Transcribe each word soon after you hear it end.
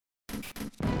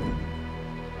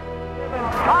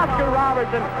Oscar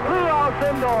Robertson, Leo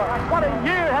Sindor. What a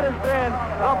year that has been.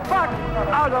 The Bucks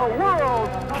are the world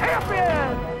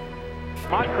champions.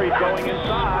 Moncrief going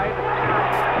inside.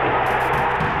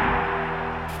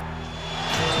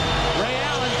 Ray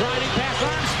Allen driving past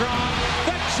Armstrong.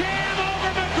 The jam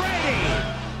over McGrady.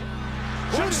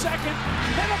 2 seconds.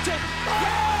 Middleton.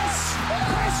 Yes!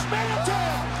 Chris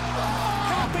Middleton!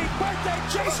 Happy birthday,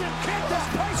 Jason Kidd. This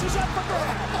place is up for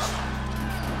grabs.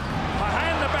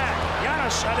 Behind the back.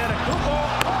 Giannis Antetokounmpo.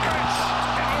 Chris.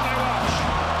 And on they watch.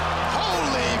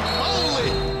 Holy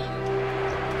moly!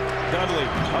 Dudley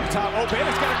up top, open.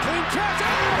 It's got a clean catch.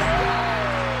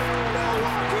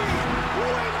 Milwaukee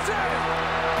wins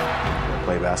it.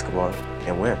 Play basketball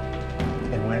and win.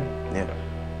 And win? Yeah.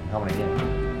 How many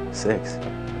games? 6.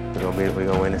 We're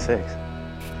gonna win in 6.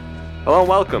 Hello and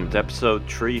welcome to episode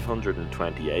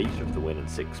 328 of the Win in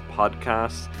 6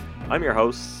 podcast. I'm your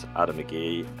host, Adam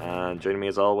McGee, and joining me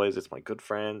as always is my good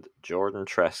friend, Jordan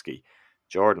Treske.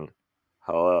 Jordan,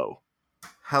 hello.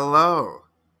 Hello.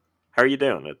 How are you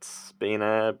doing? It's been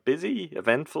a busy,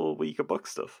 eventful week of book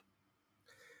stuff.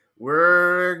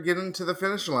 We're getting to the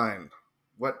finish line.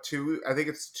 I think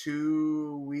it's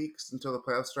 2 weeks until the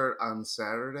playoffs start on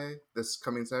Saturday, this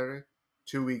coming Saturday.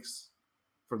 2 weeks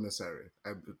from this Saturday.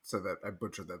 I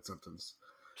butchered that sentence.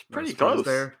 It's pretty close.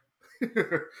 There.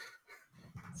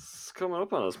 It's coming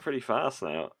up on us pretty fast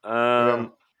now.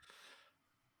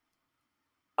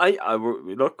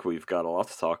 Look, we've got a lot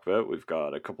to talk about. We've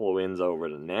got a couple of wins over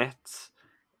the Nets.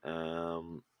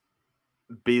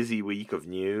 Busy week of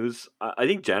news. I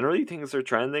think generally things are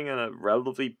trending in a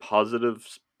relatively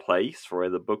positive place for where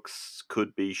the Bucks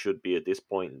should be at this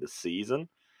point in the season.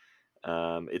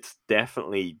 It's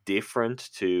definitely different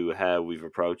to how we've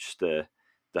approached the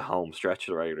home stretch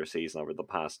of the regular season over the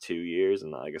past 2 years,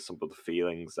 and I guess some of the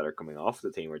feelings that are coming off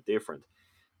the team are different.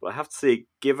 But I have to say,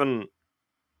 given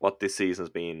what this season's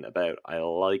been about, I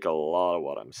like a lot of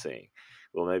what I'm seeing.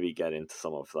 We'll maybe get into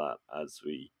some of that as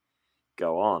we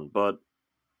go on, but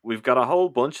we've got a whole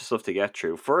bunch of stuff to get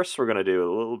through. First, we're going to do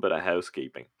a little bit of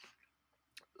housekeeping.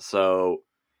 So,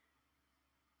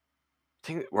 I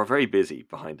think we're very busy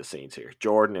behind the scenes here.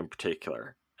 Jordan, in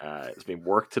particular, has been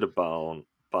worked to the bone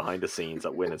behind the scenes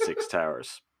at Win in 6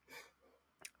 Towers.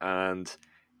 And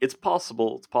it's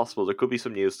possible there could be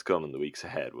some news to come in the weeks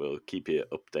ahead. We'll keep you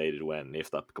updated when and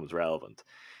if that becomes relevant.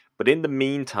 But in the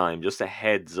meantime, just a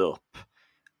heads up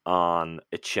on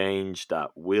a change that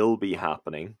will be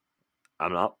happening.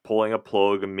 I'm not pulling a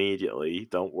plug immediately.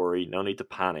 Don't worry, no need to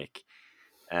panic.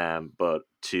 But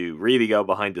to really go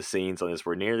behind the scenes on this,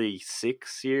 we're nearly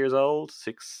 6 years old.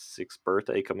 Sixth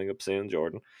birthday coming up soon,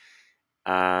 Jordan.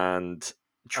 And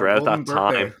throughout that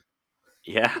time,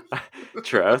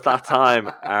 throughout that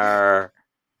time, our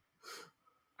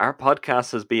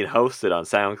podcast has been hosted on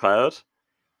SoundCloud,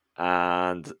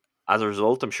 and as a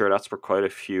result, I'm sure that's where quite a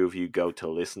few of you go to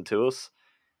listen to us.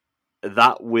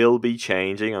 That will be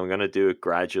changing. I'm going to do it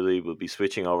gradually. We'll be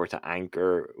switching over to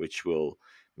Anchor, which will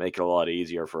make it a lot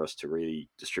easier for us to really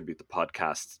distribute the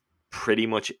podcast pretty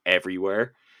much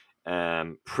everywhere.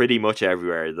 Pretty much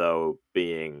everywhere, though,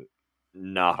 being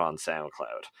not on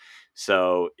SoundCloud.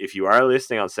 So if you are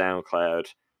listening on SoundCloud,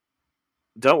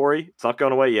 don't worry, it's not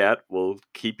going away yet. We'll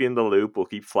keep you in the loop. We'll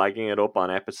keep flagging it up on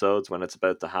episodes when it's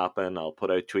about to happen. I'll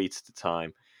put out tweets at the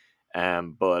time.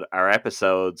 But our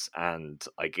episodes, and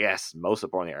I guess most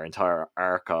importantly our entire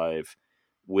archive,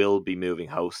 will be moving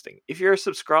hosting. If you're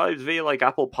subscribed via like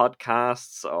Apple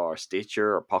Podcasts or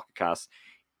Stitcher or Pocket Casts,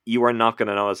 you are not going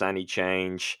to notice any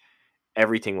change.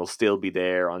 Everything will still be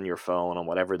there on your phone, on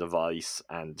whatever device,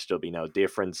 and there'll be no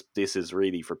difference. This is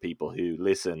really for people who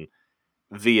listen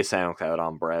via SoundCloud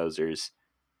on browsers.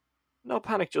 No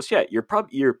panic just yet. You're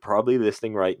probably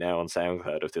listening right now on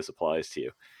SoundCloud if this applies to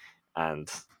you,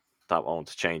 and that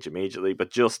won't change immediately.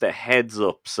 But just a heads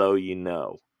up, so you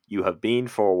know, you have been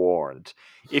forewarned.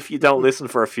 If you don't listen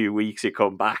for a few weeks, you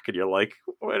come back and you're like,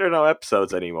 "Why are there no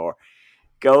episodes anymore?"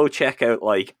 Go check out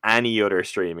like any other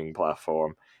streaming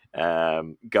platform.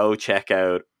 Go check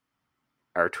out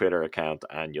our Twitter account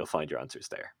and you'll find your answers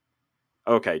there.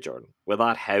 Okay, Jordan, with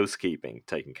that housekeeping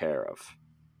taken care of,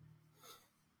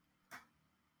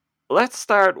 let's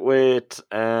start with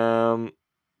Jim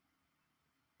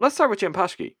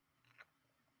Paschke.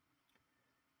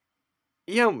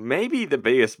 Maybe the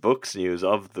biggest Bucks news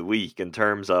of the week in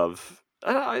terms of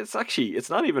it's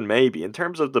not even maybe in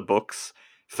terms of the Bucks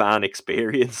fan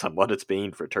experience and what it's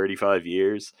been for 35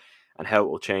 years and how it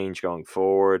will change going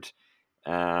forward.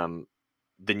 The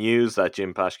news that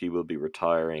Jim Paschke will be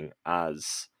retiring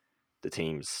as the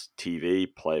team's TV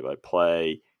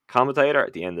play-by-play commentator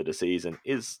at the end of the season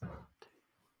is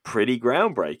pretty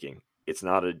groundbreaking. It's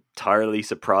not entirely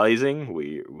surprising.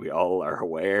 We all are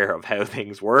aware of how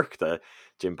things work, that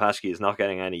Jim Paschke is not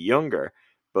getting any younger.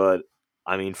 But,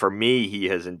 I mean, for me, he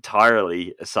has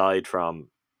entirely, aside from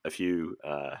a few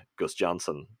Gus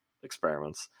Johnson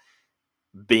experiments,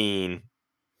 been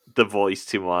the voice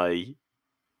to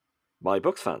my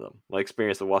Bucks fandom, my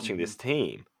experience of watching this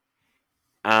team.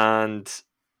 And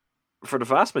for the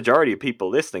vast majority of people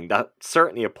listening, that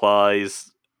certainly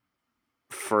applies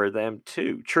for them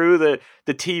too. True, the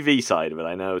TV side of it,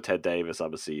 I know Ted Davis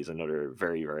obviously is another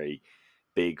very, very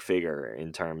big figure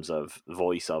in terms of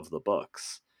voice of the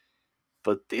Bucks.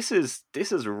 But this is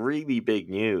really big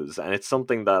news, and it's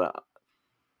something that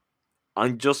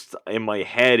I'm just in my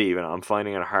head. Even I'm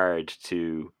finding it hard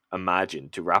to imagine,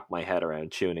 to wrap my head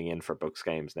around tuning in for Bucks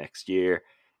games next year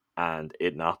and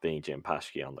it not being Jim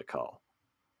Paschke on the call.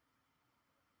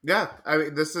 Yeah, I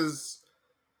mean, this is,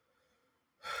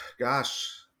 gosh,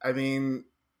 I mean,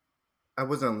 I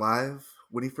wasn't alive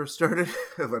when he first started.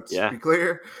 Let's be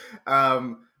clear.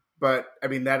 But I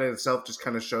mean, that in itself just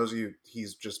kind of shows you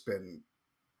he's just been,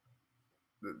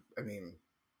 I mean,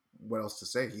 what else to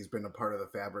say? He's been a part of the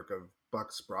fabric of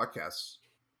Bucks broadcasts.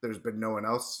 There's been no one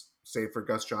else, save for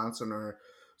Gus Johnson or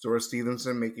Zora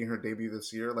Stevenson making her debut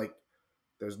this year. Like,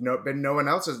 there's been no one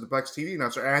else as the Bucks TV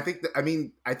announcer. And I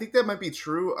think that might be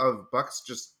true of Bucks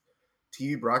just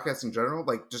TV broadcasts in general.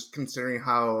 Like, just considering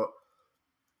how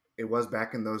it was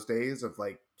back in those days of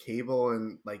like cable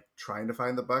and like trying to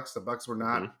find the Bucks. The Bucks were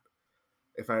not,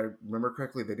 if I remember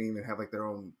correctly, they didn't even have like their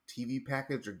own TV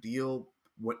package or deal.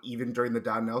 What, even during the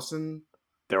Don Nelson,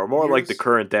 they were more like the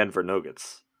current Denver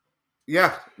Nuggets.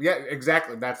 Yeah,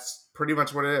 exactly. That's pretty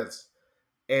much what it is.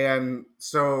 And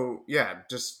so, yeah,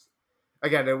 just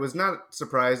again, it was not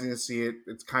surprising to see it.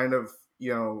 It's kind of,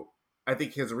 I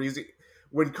think his reason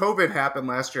when COVID happened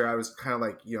last year, I was kind of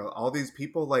like, all these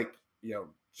people like,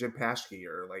 Jim Paschke,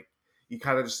 or like, you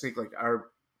kind of just think like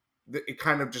it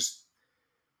kind of just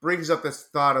brings up this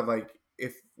thought of like,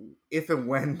 if and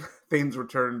when things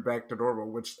return back to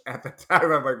normal, which at the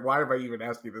time I'm like, why am I even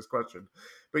asking this question?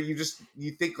 But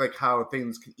you think like how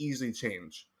things can easily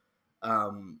change.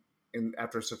 And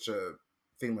after such a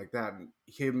thing like that, and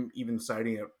him even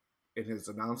citing it in his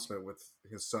announcement with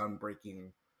his son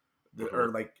breaking or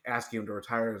like asking him to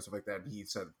retire and stuff like that. And he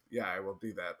said, yeah, I will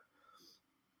do that.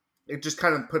 It just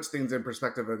kind of puts things in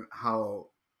perspective and how,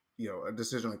 a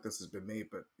decision like this has been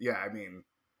made. But yeah, I mean,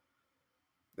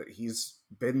 that he's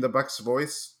been the Bucks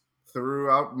voice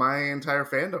throughout my entire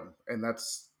fandom. And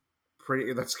that's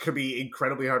going to be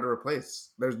incredibly hard to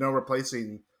replace. There's no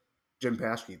replacing Jim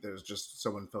Paschke. There's just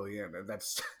someone filling in. And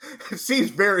it seems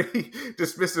very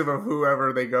dismissive of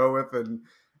whoever they go with and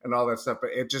all that stuff. But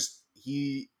it's just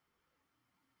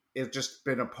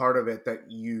been a part of it that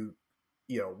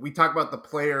we talk about the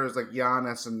players like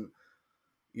Giannis and,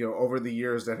 over the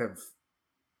years that have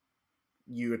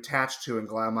you attached to and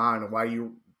glam on and why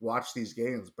you watch these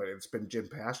games, but it's been Jim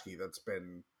Paschke that's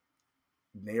been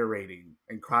narrating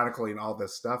and chronicling all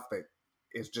this stuff that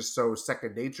is just so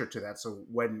second nature to that. So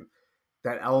when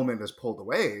that element is pulled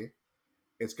away,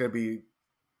 it's going to be,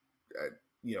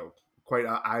 quite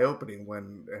eye-opening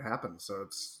when it happens. So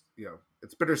it's,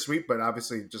 it's bittersweet, but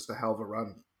obviously just a hell of a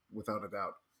run without a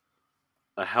doubt.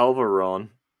 A hell of a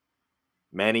run.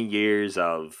 Many years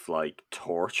of like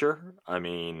torture. I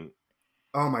mean,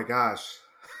 oh my gosh.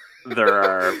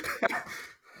 There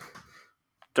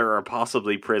are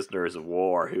possibly prisoners of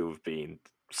war who've been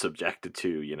subjected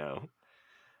to,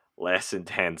 less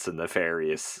intense and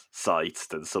nefarious sights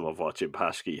than some of what Jim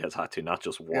Paschke has had to not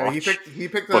just watch. Yeah, he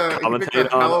picked a hell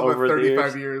of a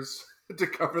 35 years to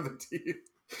cover the team.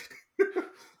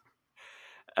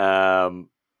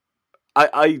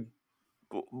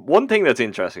 One thing that's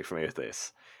interesting for me with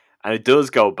this, and it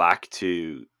does go back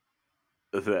to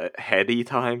the heady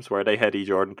times where they heady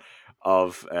Jordan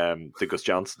of the Gus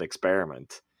Johnson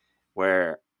experiment,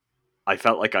 where I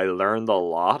felt like I learned a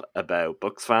lot about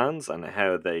Bucks fans and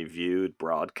how they viewed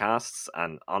broadcasts,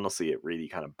 and honestly it really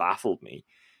kind of baffled me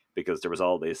because there was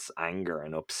all this anger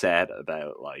and upset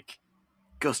about like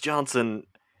Gus Johnson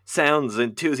sounds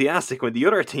enthusiastic when the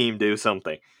other team do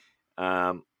something,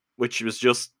 which was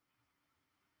just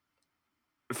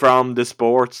from the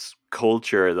sports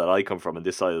culture that I come from in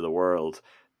this side of the world.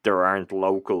 There aren't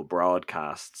local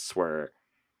broadcasts where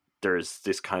there's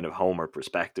this kind of Homer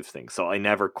perspective thing. So I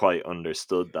never quite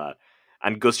understood that.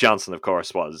 And Gus Johnson, of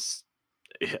course,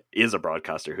 is a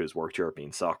broadcaster who's worked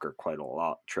European soccer quite a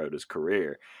lot throughout his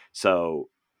career. So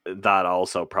that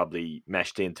also probably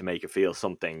meshed in to make it feel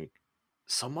something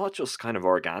somewhat just kind of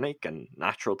organic and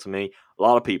natural to me. A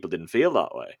lot of people didn't feel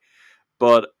that way.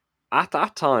 But at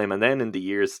that time, and then in the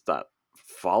years that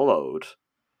followed,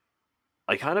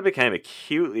 I kind of became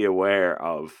acutely aware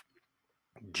of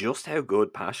just how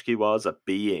good Paschke was at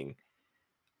being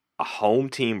a home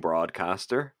team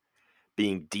broadcaster,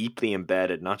 being deeply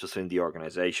embedded not just in the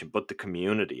organization but the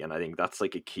community. And I think that's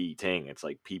like a key thing. It's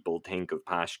like people think of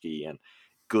Paschke and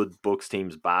good Bucks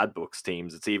teams, bad Bucks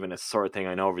teams. It's even a sort of thing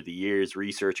I know over the years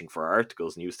researching for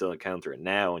articles, and you still encounter it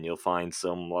now, and you'll find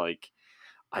some like,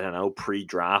 I don't know,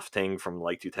 pre-draft thing from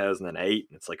like 2008,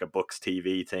 and it's like a Bucks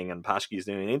TV thing, and Paschke's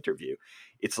doing an interview.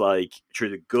 It's like through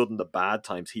the good and the bad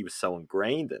times, he was so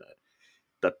ingrained in it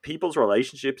that people's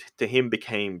relationship to him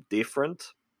became different.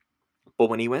 But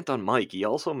when he went on mic, he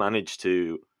also managed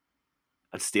to,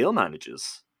 and still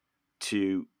manages,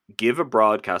 to give a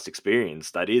broadcast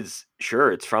experience that is,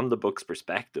 sure, it's from the Bucks'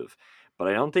 perspective, but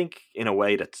I don't think in a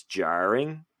way that's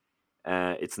jarring.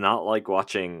 It's not like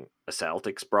watching a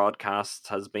Celtics broadcast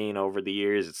has been over the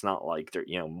years. It's not like there,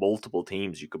 multiple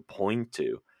teams you could point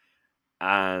to.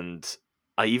 And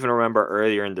I even remember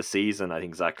earlier in the season, I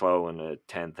think Zach Lowe in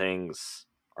 10 Things,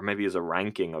 or maybe it was a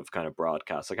ranking of kind of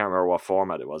broadcasts. I can't remember what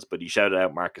format it was, but he shouted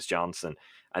out Marcus Johnson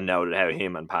and noted how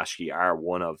him and Paschke are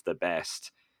one of the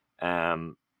best.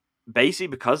 Basically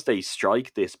because they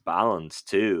strike this balance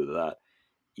too, that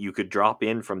you could drop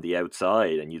in from the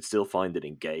outside and you'd still find it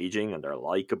engaging, and they're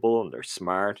likable and they're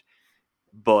smart,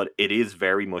 but it is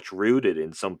very much rooted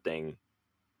in something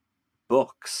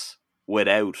Bucks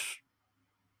without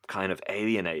kind of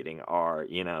alienating or,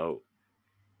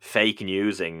 fake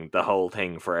newsing the whole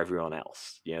thing for everyone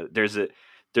else. There's a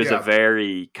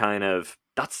very kind of,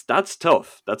 that's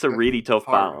tough. That's a really tough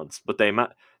hard balance, but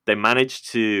they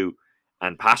managed to,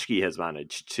 and Paschke has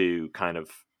managed to kind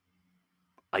of,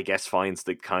 I guess, finds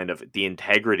the kind of the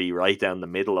integrity right down the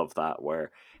middle of that,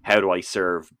 where how do I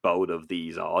serve both of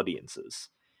these audiences?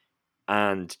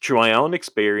 And through my own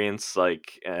experience,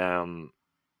 like,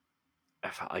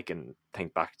 if I can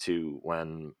think back to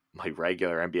when my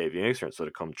regular NBA viewing experience would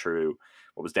have come through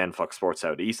what was then Fox Sports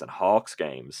Southeast and Hawks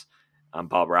games, and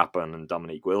Bob Rappin and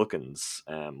Dominique Wilkins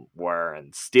were,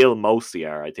 and still mostly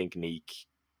are. I think Neek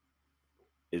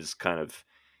is kind of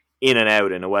in and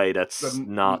out in a way that's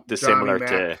not dissimilar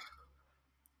to...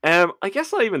 I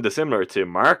guess not even dissimilar to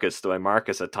Marcus, the way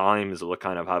Marcus at times will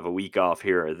kind of have a week off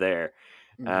here or there.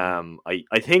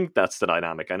 I think that's the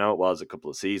dynamic. I know it was a couple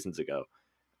of seasons ago.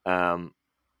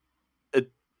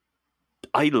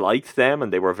 I liked them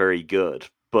and they were very good,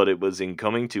 but it was in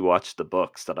coming to watch the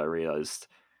Bucks that I realized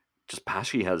just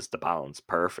Paschke has the balance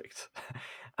perfect.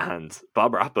 And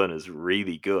Bob Rappin is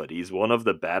really good. He's one of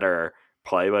the better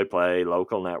play-by-play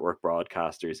local network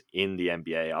broadcasters in the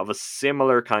NBA, of a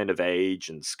similar kind of age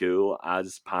and school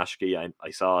as Paschke.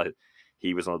 I saw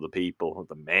he was one of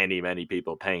the many, many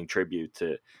people paying tribute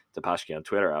to Paschke on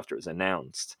Twitter after it was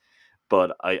announced.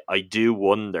 But I do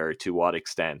wonder to what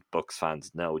extent Bucks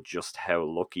fans know just how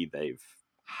lucky they've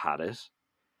had it.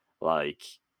 Like,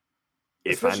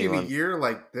 especially in a year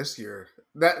like this year,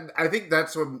 that I think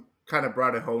that's what kind of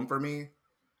brought it home for me,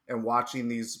 and watching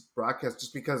these broadcasts,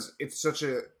 just because it's such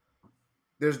a,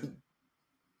 there's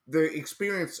the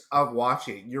experience of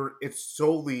watching it's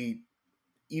solely,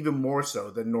 even more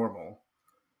so than normal,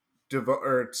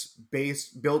 or it's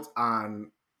built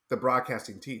on the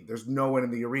broadcasting team. There's no one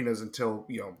in the arenas until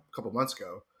a couple months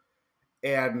ago,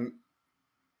 and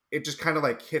it just kind of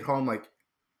like hit home, like,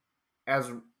 as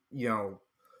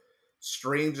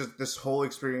strange as this whole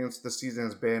experience this season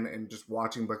has been, and just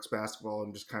watching Bucks basketball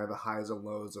and just kind of the highs and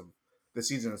lows of the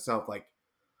season itself. Like,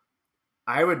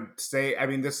 I would say, I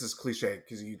mean, this is cliche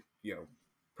because you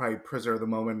probably preserve the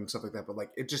moment and stuff like that, but like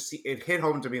it hit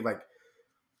home to me, like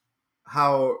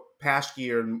how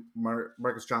Paschke and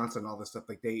Marcus Johnson and all this stuff,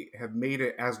 like they have made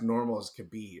it as normal as could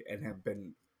be, and have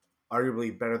been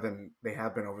arguably better than they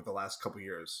have been over the last couple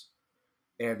years.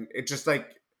 And it just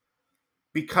like,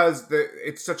 because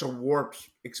it's such a warped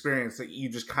experience that you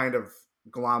just kind of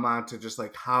glom on to just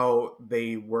like how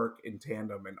they work in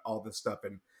tandem and all this stuff.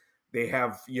 And they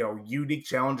have, unique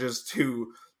challenges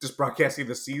to just broadcasting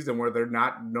the season, where they're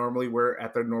not normally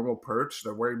at their normal perch.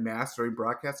 They're wearing masks during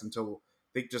broadcasts until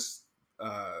they just,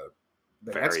 the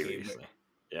very next game. recently.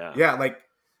 Yeah. Yeah. Like,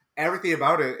 everything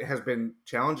about it has been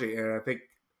challenging. And I think,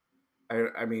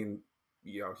 I mean,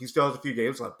 he still has a few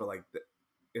games left, but like,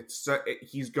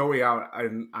 he's going out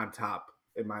on top,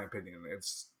 in my opinion.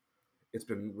 It's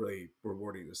been really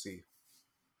rewarding to see.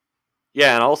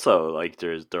 Yeah, and also like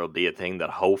there'll be a thing that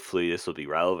hopefully this will be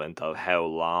relevant of how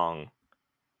long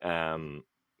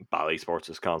Bally Sports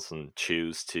Wisconsin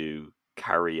choose to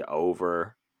carry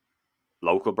over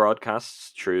local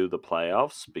broadcasts through the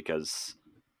playoffs, because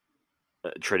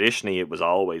traditionally it was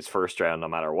always first round no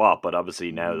matter what, but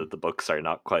obviously now that the Bucks are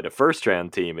not quite a first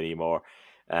round team anymore,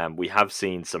 we have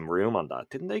seen some room on that.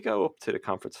 Didn't they go up to the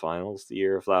conference finals the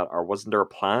year of that, or wasn't there a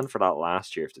plan for that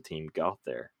last year if the team got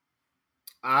there?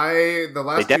 The They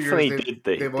last 2 years definitely did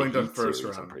the they've only done Heat first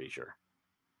series, I'm round. pretty sure.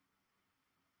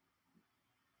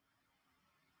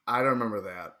 I don't remember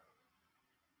that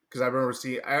because I remember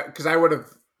seeing because I would have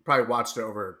probably watched it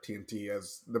over TNT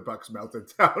as the Bucks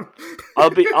melted down. I'll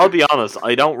be honest,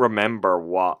 I don't remember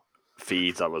what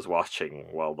feeds I was watching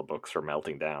while the Bucks were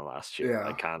melting down last year. Yeah.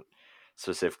 I can't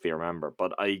specifically remember,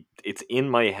 but it's in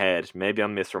my head. Maybe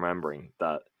I'm misremembering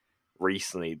that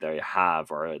recently they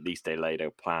have, or at least they laid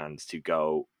out plans to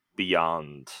go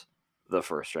beyond the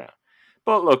first round.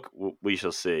 But look, we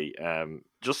shall see.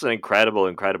 Just an incredible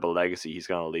legacy he's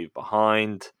going to leave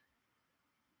behind.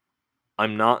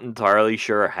 I'm not entirely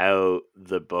sure how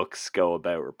the Bucks go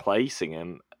about replacing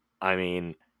him. I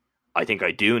mean, I think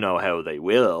I do know how they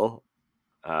will.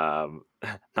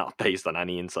 Not based on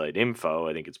any inside info.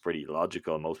 I think it's pretty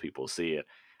logical. Most people see it.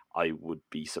 I would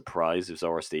be surprised if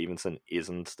Zora Stevenson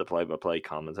isn't the play-by-play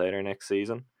commentator next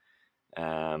season.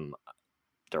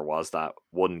 There was that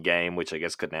one game, which I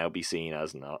guess could now be seen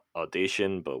as an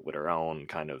audition, but with her own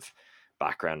kind of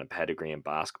background and pedigree in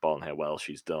basketball and how well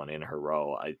she's done in her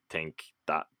role, I think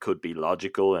that could be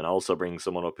logical, and also bring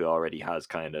someone up who already has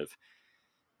kind of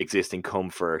existing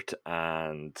comfort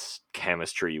and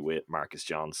chemistry with Marcus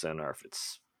Johnson, or if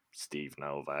it's Steve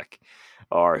Novak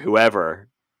or whoever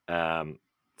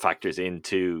factors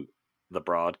into the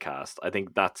broadcast. I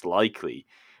think that's likely,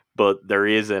 but there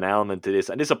is an element to this,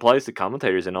 and this applies to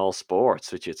commentators in all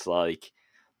sports, which it's like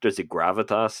there's a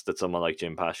gravitas that someone like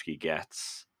Jim Paschke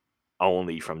gets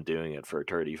only from doing it for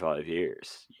 35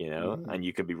 years, and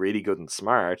you can be really good and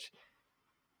smart,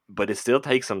 but it still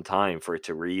takes some time for it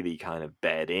to really kind of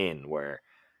bed in, where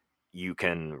you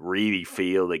can really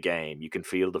feel the game, you can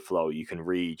feel the flow, you can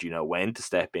read, when to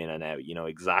step in and out,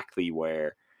 exactly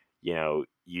where,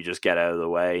 you just get out of the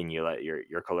way and you let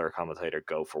your color commentator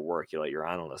go for work, you let your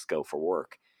analyst go for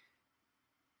work.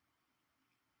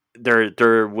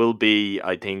 There will be,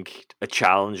 I think, a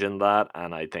challenge in that,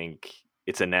 and I think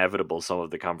it's inevitable some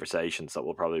of the conversations that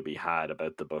will probably be had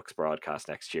about the Bucks broadcast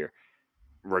next year,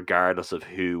 regardless of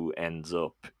who ends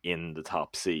up in the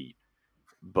top seed.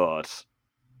 But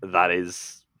that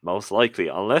is most likely,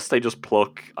 unless they just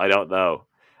pluck, I don't know.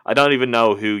 I don't even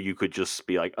know who you could just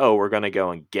be like, oh, we're going to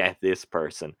go and get this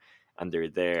person, and they're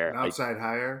there. An outside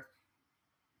hire?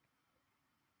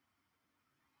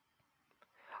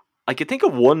 I could think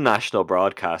of one national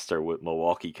broadcaster with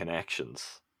Milwaukee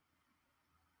connections.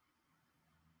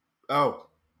 Oh.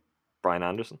 Brian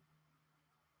Anderson?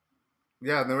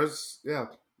 Yeah, there was, yeah.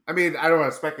 I mean, I don't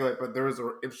want to speculate, but there was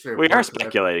an interesting... We are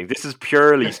speculating. This is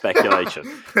purely speculation.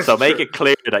 So make it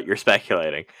clear that you're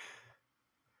speculating.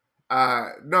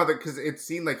 No, because it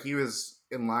seemed like he was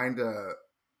in line to...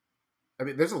 I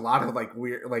mean, there's a lot of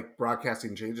weird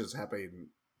broadcasting changes happening,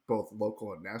 both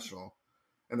local and national.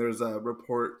 And there's a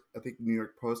report, I think New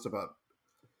York Post, about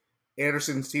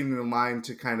Anderson seeming in line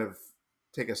to kind of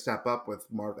take a step up, with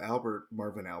Marvin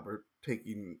Albert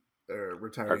taking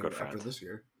retiring after this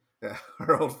year. Yeah,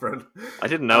 our old friend. I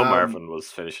didn't know Marvin was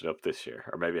finishing up this year,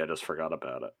 or maybe I just forgot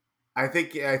about it. I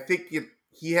think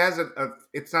he hasn't.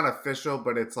 It's not official,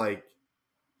 but it's like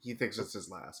he thinks it's his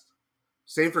last.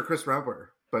 Same for Chris Rober,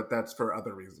 but that's for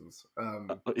other reasons.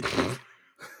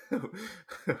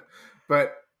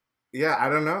 But yeah, I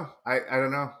don't know. I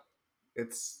don't know.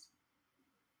 It's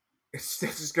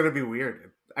just gonna be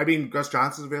weird. I mean, Gus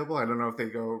Johnson's available. I don't know if they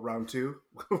go round 2.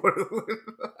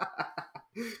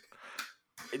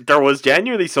 There was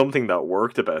genuinely something that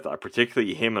worked about that,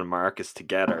 particularly him and Marcus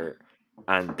together,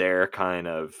 and their kind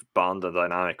of bond and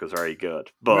dynamic was very good.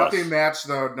 But nothing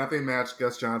matched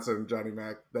Gus Johnson and Johnny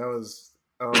Mac. That was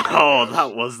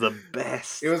that was the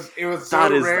best. It was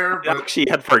so rare. I actually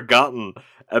had forgotten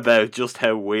about just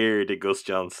how weird the Gus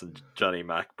Johnson Johnny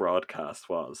Mac broadcast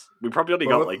was. We probably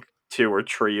only got 2 or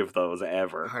 3 of those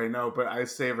ever. I know, but I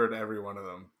savored every one of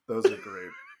them. Those are great.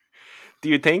 Do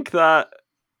you think that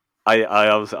I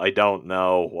obviously I don't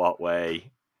know what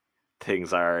way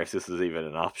things are, if this is even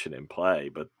an option in play,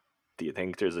 but do you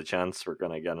think there's a chance we're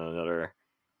gonna get another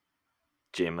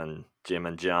Jim and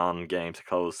John game to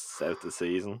close out the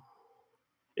season?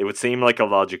 It would seem like a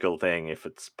logical thing if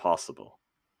it's possible.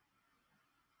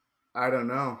 I don't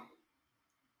know.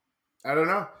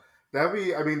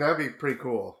 That'd be pretty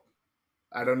cool.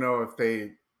 I don't know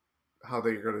how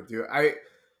they're gonna do it.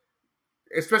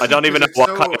 I don't even know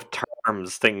what kind of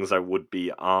terms things would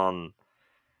be on.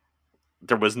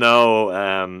 There was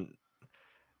no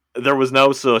there was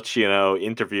no such,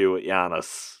 interview with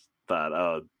Giannis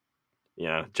that,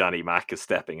 Johnny Mack is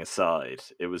stepping aside.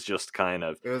 It was just kind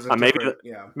of, It was a and different,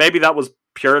 yeah. maybe that was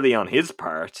purely on his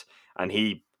part, and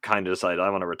he kind of decided, I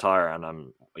want to retire,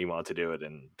 and he wanted to do it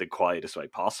in the quietest way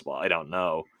possible. I don't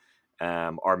know,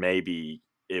 or maybe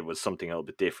it was something a little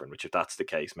bit different. Which, if that's the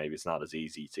case, maybe it's not as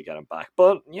easy to get him back.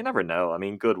 But you never know. I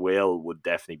mean, goodwill would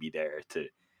definitely be there to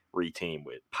reteam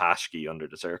with Paschke under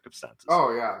the circumstances.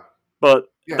 Oh yeah. But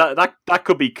Yeah. that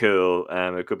could be cool.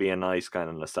 It could be a nice kind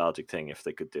of nostalgic thing if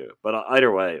they could do it. But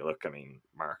either way, look, I mean,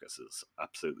 Marcus is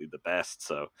absolutely the best.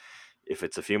 So if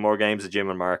it's a few more games of Jim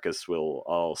and Marcus, we'll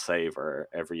all savor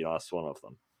every last one of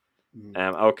them.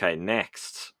 Okay,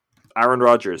 next, Aaron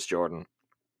Rodgers, Jordan.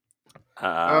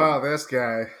 This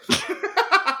guy.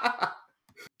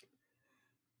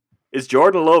 Is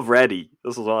Jordan Love ready?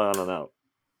 This is all I want to know.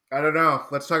 I don't know.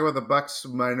 Let's talk about the Bucks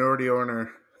minority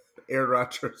owner, Aaron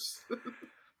Rodgers.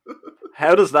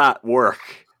 How does that work?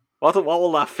 What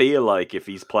will that feel like if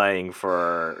he's playing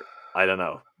for, I don't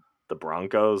know, the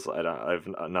Broncos? I've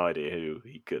no idea who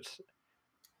he could.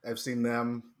 I've seen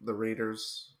them, the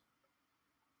Raiders.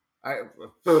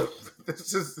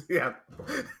 This is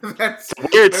That's a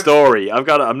weird story. I'm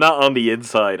not on the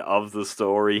inside of the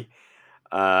story.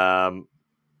 But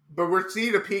we're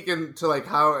seeing a peek into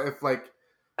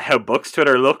how Bucks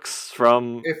Twitter looks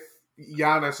from if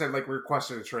Giannis had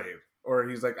requested a trade, or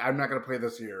he's like, I'm not going to play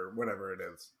this year, or whatever it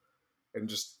is, and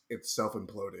just it's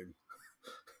self-imploding.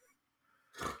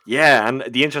 Yeah, and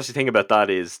the interesting thing about that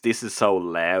is this is so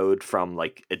loud from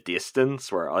a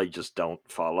distance where I just don't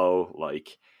follow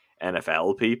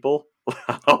NFL people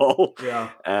at all. Yeah.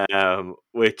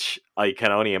 Which I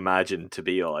can only imagine to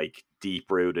be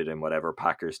deep rooted in whatever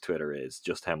Packers Twitter is,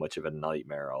 just how much of a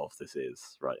nightmare all of this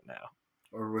is right now.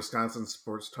 Or Wisconsin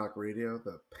Sports Talk Radio,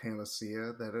 the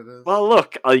panacea that it is. Well,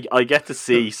 look, I get to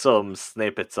see some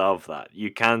snippets of that.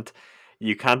 You can't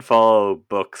follow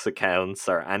Bucks accounts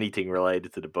or anything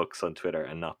related to the Bucks on Twitter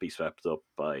and not be swept up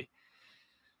by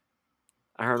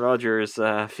Aaron Rodgers'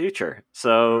 future.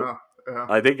 So yeah.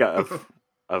 I think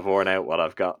I've worn out what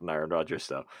I've got in Aaron Rodgers.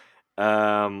 So,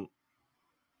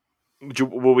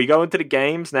 will we go into the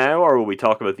games now, or will we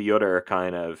talk about the other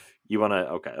kind of? You want to?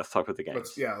 Okay, let's talk about the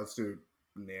games. Let's do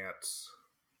Nets.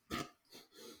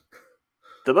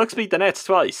 The Bucks beat the Nets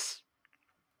twice.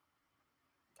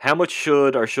 How much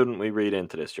should or shouldn't we read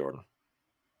into this, Jordan?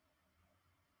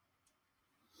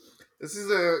 This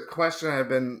is a question I've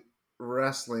been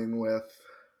wrestling with.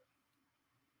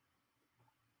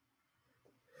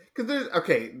 Because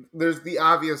there's the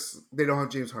obvious, they don't have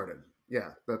James Harden. Yeah,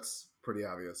 that's pretty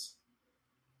obvious.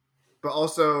 But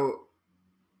also,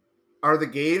 are the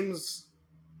games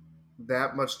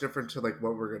that much different to what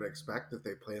we're going to expect if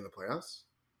they play in the playoffs?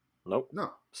 Nope.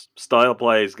 No. Style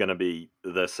play is going to be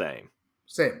the same.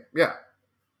 Same, yeah.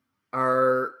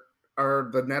 Are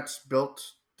the Nets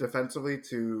built defensively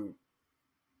to,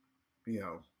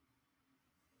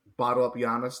 bottle up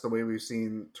Giannis the way we've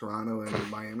seen Toronto and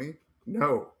Miami?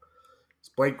 No. Is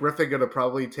Blake Griffin going to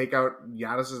probably take out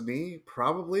Giannis's knee?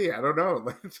 Probably. I don't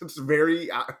know. It's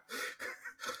very.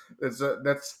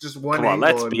 That's just one. Come on,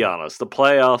 let's be honest. The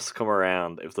playoffs come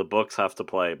around. If the Bucks have to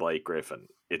play Blake Griffin,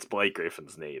 it's Blake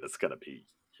Griffin's knee that's going to be.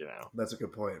 That's a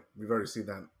good point. We've already seen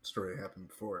that story happen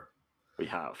before. We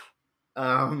have.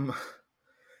 So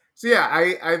yeah,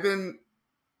 I've been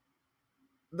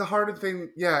the Harden thing.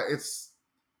 Yeah, it's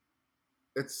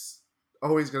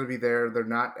always going to be there. They're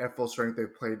not at full strength.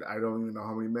 They've played, I don't even know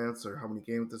how many minutes or how many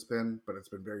games it's been, but it's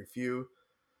been very few.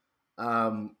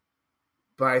 But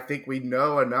I think we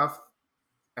know enough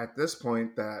at this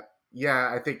point that,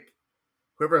 I think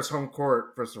whoever has home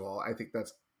court, first of all, I think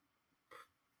that's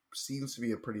seems to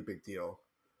be a pretty big deal.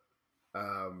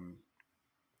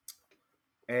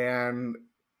 And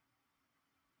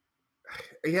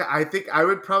yeah, I think I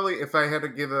would probably, if I had to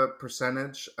give a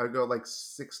percentage, I'd go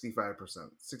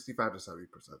 65%, 65 to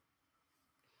 70%.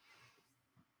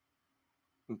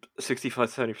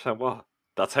 65-70%. What?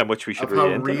 That's how much we should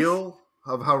read into this?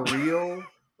 Of how real?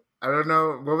 I don't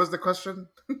know. What was the question?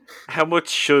 How much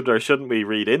should or shouldn't we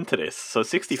read into this? So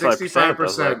 65%.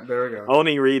 65%. There we go.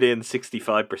 Only read in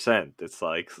 65%. It's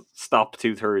stop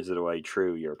 2/3 of the way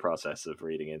through your process of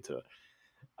reading into it.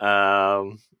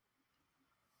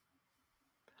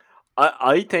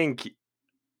 I think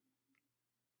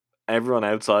everyone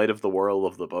outside of the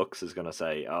world of the Bucks is going to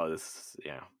say, "Oh, this,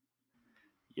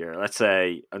 let's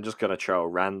say I'm just going to throw a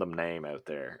random name out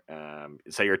there.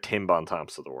 Say you're Tim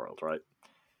Bontemps of the world, right?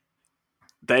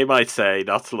 They might say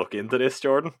not to look into this,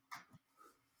 Jordan.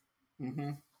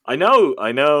 Mm-hmm. I know,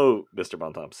 Mr.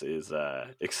 Bontemps is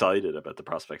excited about the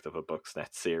prospect of a Bucks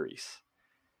Nets series.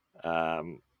 I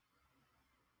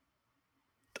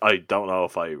don't know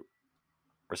if I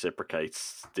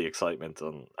reciprocates the excitement.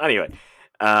 Anyway,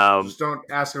 Just don't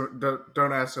ask him.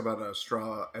 Don't ask about a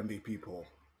straw MVP poll.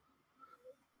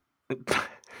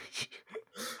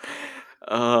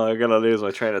 I'm gonna lose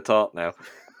my train of thought now.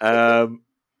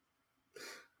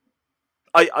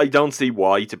 I don't see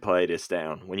why to play this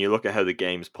down. When you look at how the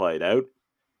game's played out,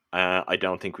 I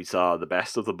don't think we saw the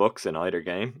best of the Bucks in either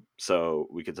game. So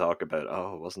we could talk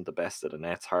about, it wasn't the best of the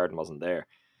Nets. Harden wasn't there.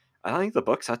 I don't think the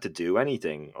Bucks had to do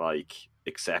anything like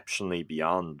exceptionally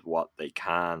beyond what they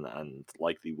can and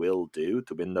likely will do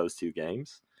to win those two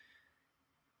games.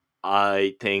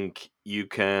 I think you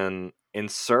can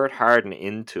insert Harden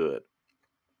into it,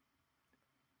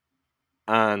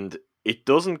 and it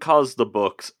doesn't cause the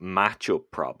Bucks matchup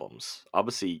problems.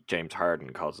 Obviously, James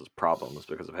Harden causes problems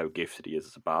because of how gifted he is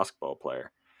as a basketball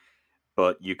player.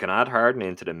 But you can add Harden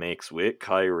into the mix with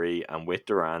Kyrie and with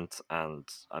Durant, and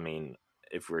I mean,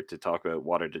 if we're to talk about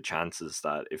what are the chances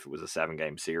that if it was a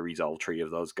 7-game series, all three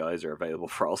of those guys are available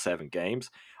for all 7 games,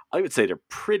 I would say they're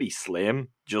pretty slim,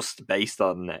 just based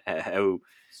on how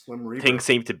Slim Reaper. things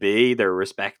seem to be, their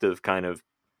respective kind of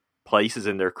places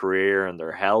in their career and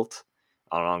their health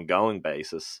on an ongoing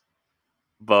basis.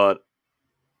 But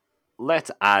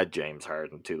let's add James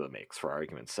Harden to the mix for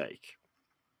argument's sake.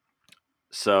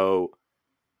 So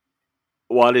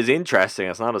what is interesting,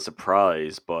 it's not a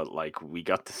surprise, but like we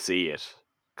got to see it.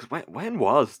 Because when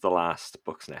was the last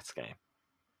Bucks Nets game?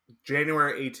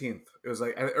 January 18th. It was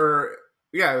like, it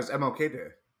was MLK Day.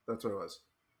 That's what it was.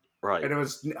 Right. And it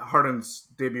was Harden's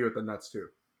debut with the Nets too.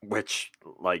 Which,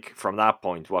 like, from that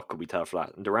point, what could we tell for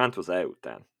that? And Durant was out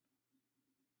then.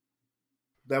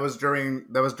 That was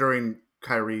during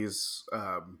Kyrie's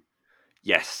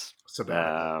yes,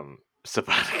 sabbatical.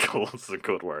 Sabbatical is a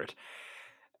good word.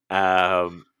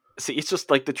 See, it's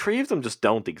just like the three of them just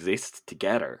don't exist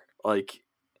together. Like,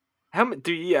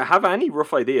 do you have any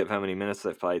rough idea of how many minutes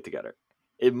they've played together?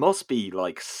 It must be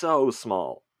like so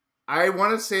small. I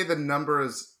want to say the number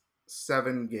is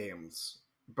 7 games,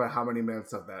 but how many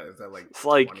minutes of that is that? Like it's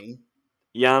like 20?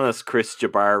 Giannis, Chris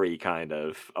Jabari kind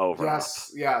of overlap.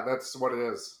 Yes, yeah, that's what it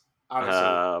is.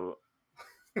 Honestly,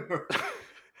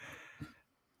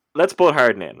 let's put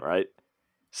Harden in, right?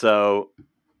 So,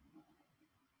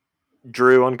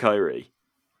 Drew on Kyrie.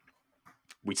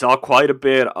 We saw quite a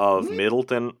bit of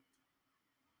Middleton.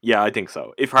 Yeah, I think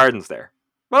so. If Harden's there,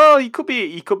 well, he could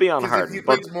be on Harden. If he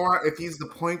plays more, if he's the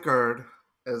point guard,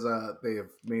 as they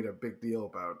have made a big deal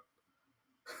about.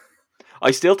 I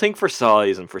still think for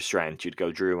size and for strength, you'd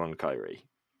go Drew on Kyrie.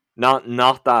 Not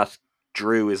that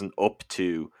Drew isn't up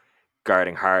to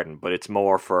guarding Harden, but it's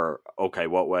more for, okay,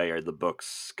 what way are the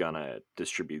Bucks gonna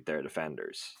distribute their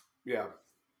defenders? Yeah.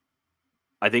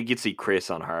 I think you'd see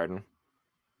Chris on Harden.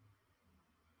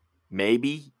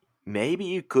 Maybe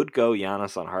you could go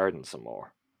Giannis on Harden some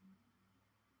more.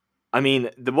 I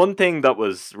mean, the one thing that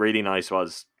was really nice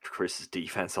was Chris's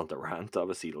defense on Durant,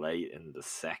 obviously late in the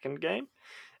second game.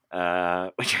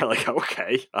 Which you're like,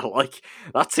 okay,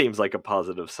 that seems like a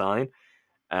positive sign.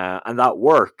 And that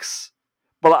works.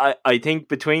 But I think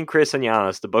between Chris and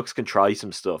Giannis, the Bucks can try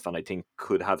some stuff and I think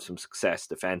could have some success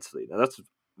defensively. Now that's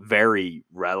very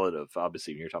relative,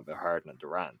 obviously, when you're talking about Harden and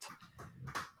Durant.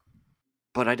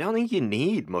 But I don't think you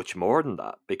need much more than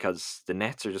that because the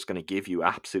Nets are just going to give you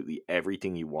absolutely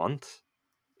everything you want.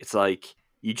 It's like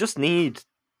you just need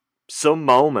some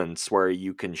moments where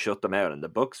you can shut them out, and the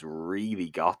Bucks really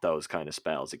got those kind of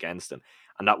spells against them.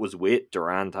 And that was with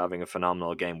Durant having a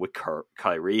phenomenal game, with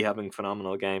Kyrie having a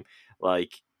phenomenal game.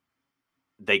 Like,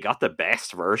 they got the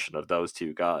best version of those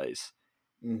two guys.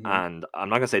 Mm-hmm. And I'm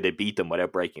not going to say they beat them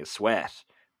without breaking a sweat,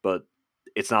 but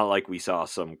it's not like we saw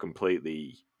some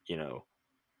completely,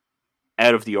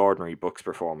 out of the ordinary Bucks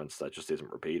performance that just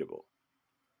isn't repeatable.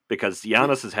 Because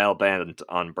Giannis is hell-bent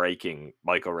on breaking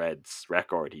Michael Redd's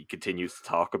record. He continues to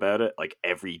talk about it like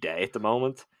every day at the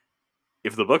moment.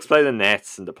 If the Bucks play the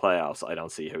Nets in the playoffs, I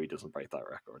don't see how he doesn't break that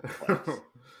record in the playoffs.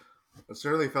 It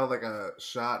certainly felt like a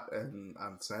shot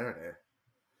on Saturday.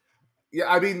 Yeah,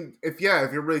 I mean, if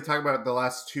you're really talking about the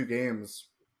last 2 games,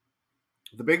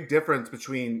 the big difference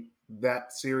between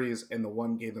that series and the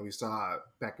one game that we saw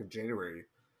back in January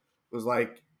was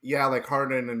like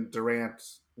Harden and Durant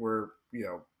were,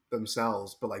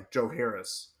 themselves, but like Joe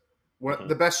Harris,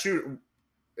 the best shooter,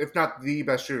 if not the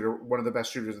best shooter, one of the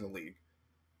best shooters in the league,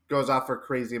 goes off for a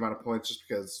crazy amount of points just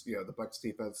because, the Bucks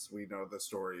defense, we know the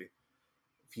story.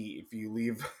 If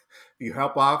you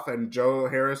help off and Joe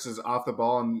Harris is off the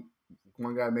ball and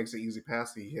one guy makes an easy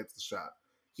pass, he hits the shot.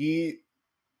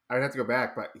 I'd have to go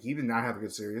back, but he did not have a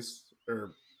good series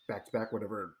or back-to-back,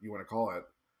 whatever you want to call it.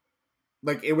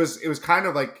 like it was kind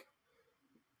of like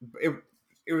it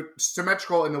was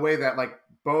symmetrical in the way that like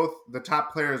both the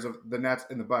top players of the Nets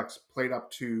and the Bucks played up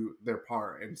to their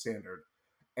par and standard,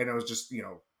 and it was just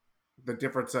the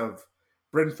difference of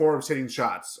Bryn Forbes hitting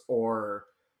shots or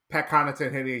Pat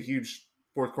Connaughton hitting a huge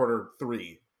fourth quarter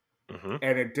three,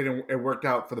 and it worked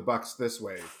out for the Bucks this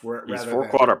way. He's fourth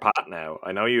quarter Pat now.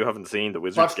 I know you haven't seen the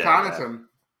Wizards game Connaughton,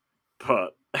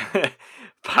 but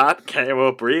Pat came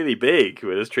up really big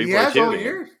with his 3-point shooting. All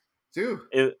year too.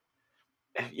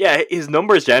 Yeah, his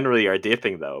numbers generally are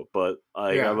dipping though, but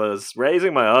I was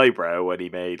raising my eyebrow when he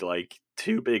made like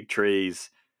 2 big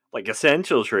trees, like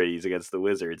essential trees against the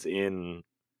Wizards in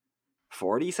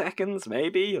 40 seconds,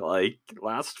 maybe, like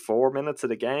last 4 minutes of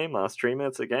the game, last 3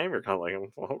 minutes of the game. You're kind of like,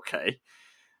 okay.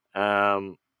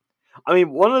 I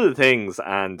mean, one of the things,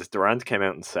 and Durant came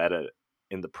out and said it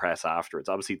in the press afterwards,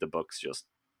 obviously the Bucks just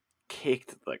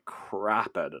kicked the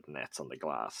crap out of the Nets on the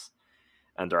glass.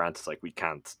 And Durant is like, we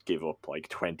can't give up like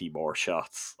 20 more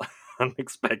shots and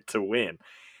expect to win.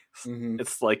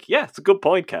 It's like, yeah, it's a good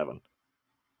point, Kevin.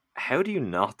 How do you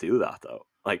not do that, though?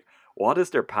 Like, what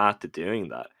is their path to doing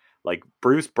that? Like,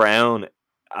 Bruce Brown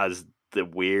as the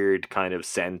weird kind of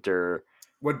center.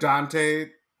 What Dante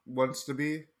wants to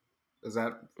be? Is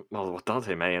that? Well, what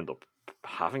Dante may end up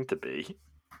having to be.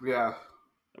 Yeah.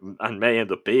 And may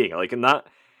end up being. Like, in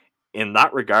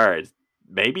that regard,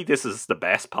 maybe this is the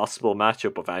best possible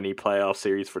matchup of any playoff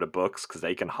series for the Bucks because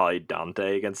they can hide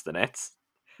Dante against the Nets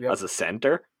as a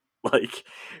center. Like,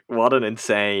 what an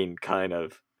insane kind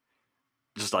of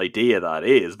just idea that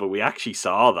is. But we actually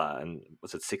saw that, and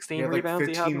was it 16 rebounds?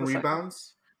 Like 15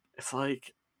 rebounds. It's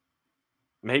like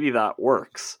maybe that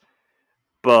works,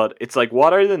 but it's like,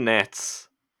 what are the Nets'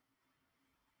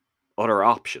 other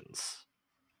options?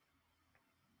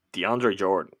 DeAndre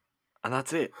Jordan, and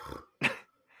that's it.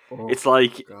 It's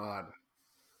like, God.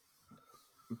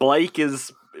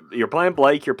 You're playing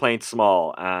Blake, you're playing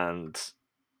small, and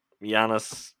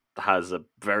Giannis has a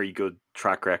very good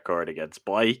track record against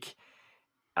Blake,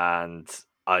 and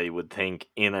I would think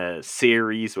in a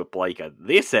series with Blake at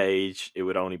this age, it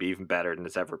would only be even better than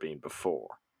it's ever been before.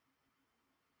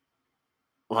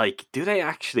 Like, do they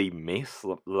actually miss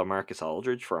LaMarcus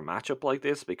Aldridge for a matchup like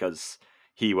this? Because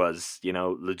he was,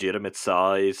 legitimate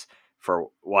size for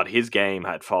what his game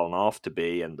had fallen off to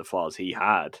be and the flaws he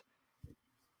had.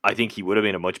 I think he would have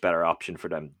been a much better option for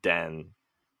them than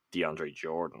DeAndre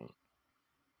Jordan.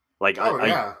 Like,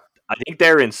 I think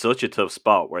they're in such a tough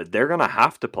spot where they're going to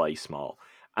have to play small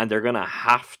and they're going to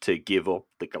have to give up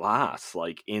the glass,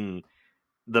 like, in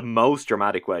the most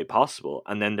dramatic way possible.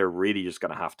 And then they're really just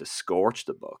going to have to scorch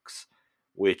the Bucks,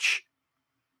 which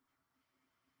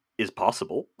is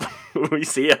possible. We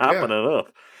see it happen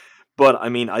enough. But, I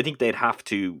mean, I think they'd have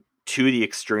to the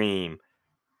extreme,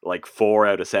 like 4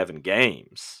 out of 7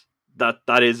 games.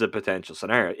 That is a potential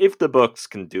scenario if the Bucks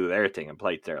can do their thing and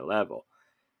play to their level.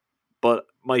 But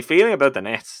my feeling about the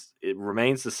Nets, it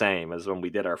remains the same as when we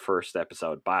did our first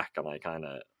episode back, and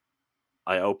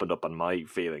I opened up on my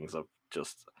feelings of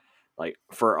just, like,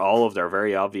 for all of their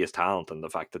very obvious talent and the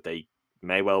fact that they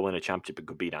may well win a championship and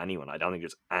could beat anyone, I don't think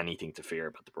there's anything to fear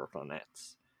about the Brooklyn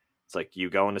Nets. It's like, you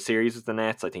go in a series with the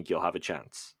Nets, I think you'll have a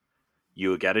chance.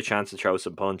 You'll get a chance to throw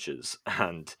some punches,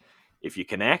 and if you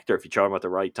connect or if you throw them at the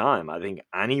right time, I think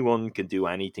anyone can do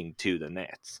anything to the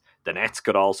Nets. The Nets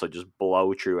could also just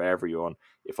blow through everyone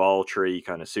if all 3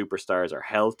 kind of superstars are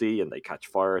healthy and they catch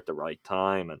fire at the right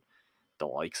time, and the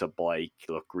likes of Blake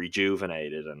look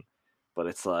rejuvenated. But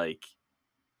it's like,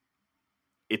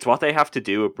 it's what they have to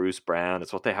do with Bruce Brown.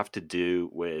 It's what they have to do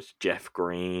with Jeff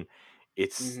Green.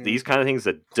 It's these kind of things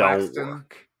that don't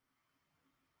work.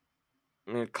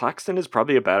 I mean, Claxton is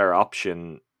probably a better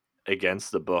option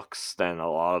against the Bucks than a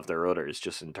lot of their others,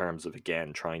 just in terms of,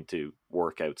 again, trying to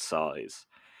work out size.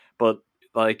 But,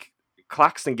 like,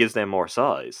 Claxton gives them more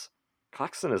size.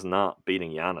 Claxton is not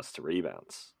beating Giannis to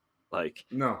rebounds. Like,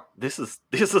 no, this is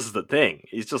the thing.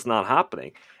 It's just not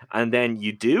happening. And then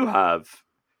you do have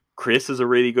Chris is a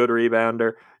really good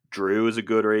rebounder. Drew is a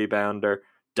good rebounder.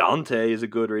 Dante is a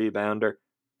good rebounder.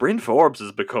 Bryn Forbes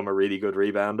has become a really good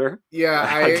rebounder. Yeah,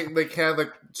 I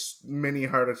had mini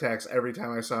heart attacks every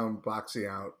time I saw him boxing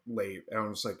out late. And I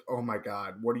was like, "Oh my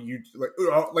god, what are you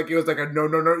like?" It was like a no,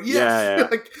 yes.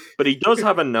 Yeah. But he does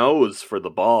have a nose for the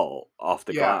ball off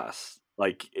the glass.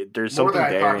 Like, there's something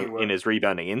there in his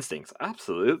rebounding instincts.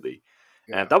 Absolutely.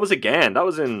 Yeah. And that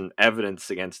was in evidence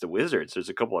against the Wizards. There's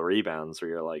a couple of rebounds where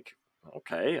you're like,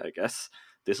 okay, I guess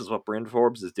this is what Bryn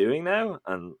Forbes is doing now,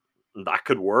 and that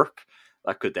could work.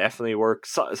 That could definitely work.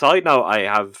 Side note, I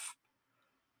have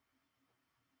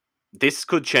this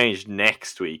could change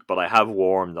next week, but I have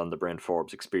warmed on the Brent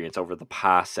Forbes experience over the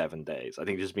past 7 days. I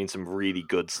think there's been some really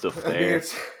good stuff I mean, there.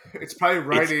 it's probably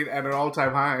riding at an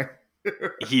all-time high.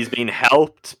 He's been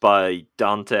helped by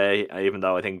Dante, even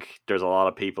though I think there's a lot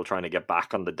of people trying to get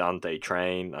back on the Dante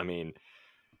train. I mean,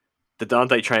 the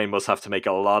Dante train must have to make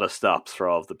a lot of stops for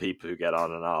all of the people who get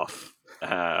on and off.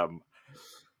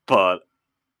 But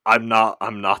I'm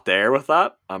not there with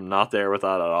that. I'm not there with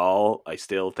that at all. I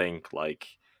still think, like,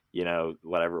 you know,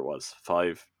 whatever it was,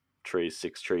 5 trees,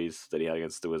 6 trees that he had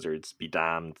against the Wizards, be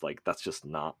damned. Like, that's just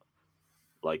not,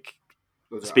 like,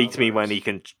 speak to me when he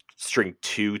can string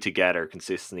 2 together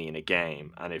consistently in a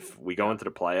game. And if we go into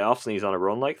the playoffs and he's on a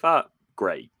run like that,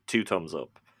 great, 2 thumbs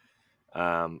up.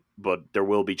 But there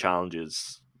will be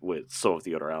challenges with some of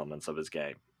the other elements of his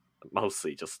game.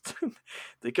 Mostly just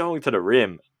the going to the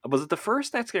rim. Was it the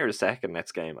first Nets game or the second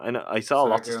Nets game? I saw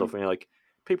lots of stuff and like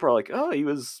people are like, oh, he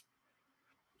was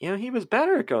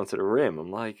better at going to the rim. I'm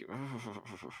like,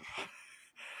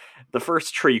 the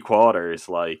first 3 quarters,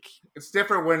 like, it's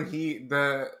different when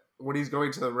he's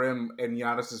going to the rim and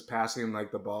Giannis is passing him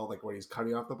like the ball, like when he's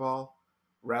cutting off the ball,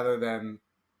 rather than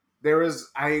there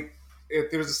was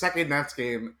a second Nets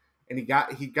game and he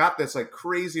got this like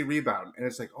crazy rebound and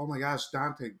it's like, oh my gosh,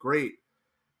 Dante, great,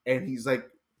 and he's like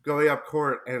going up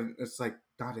court and it's like,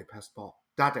 Dante, pass the ball.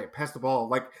 Dante, pass the ball.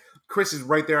 Like, Chris is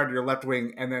right there on your left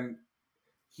wing, and then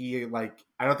he, like,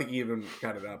 I don't think he even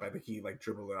got it up. I think he, like,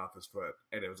 dribbled it off his foot,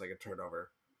 and it was like a turnover.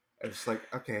 And it's like,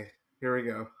 okay, here we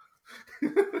go.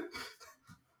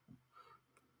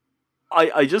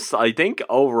 I think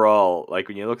overall, like,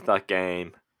 when you look at that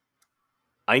game,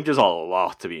 I think there's a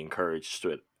lot to be encouraged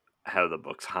with how the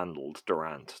Bucks handled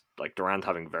Durant. Like, Durant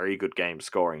having very good games,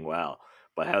 scoring well,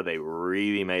 but how they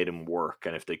really made him work.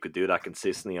 And if they could do that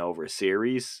consistently over a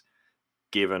series,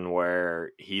 given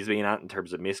where he's been at in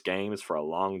terms of missed games for a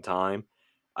long time,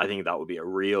 I think that would be a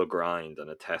real grind and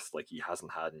a test like he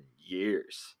hasn't had in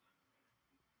years.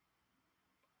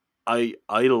 I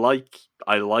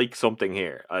like something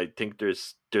here. I think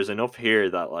there's enough here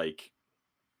that, like,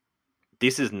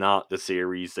 this is not the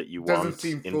series that you want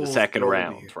in the second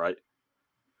round, right?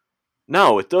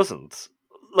 No, it doesn't.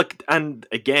 Look, and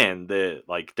again,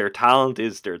 their talent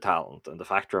is their talent, and the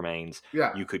fact remains,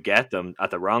 you could get them at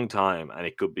the wrong time, and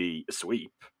it could be a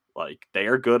sweep. Like, they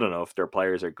are good enough, their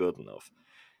players are good enough.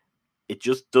 It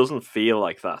just doesn't feel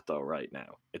like that, though, right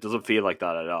now. It doesn't feel like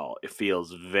that at all. It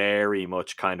feels very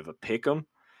much kind of a pick'em,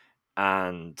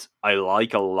 and I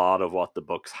like a lot of what the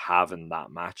Bucks have in that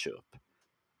matchup.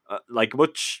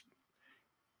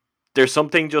 There's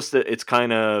something just that it's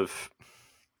kind of...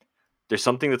 There's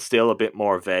something that's still a bit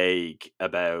more vague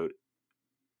about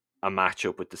a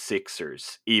matchup with the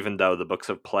Sixers, even though the Bucks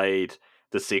have played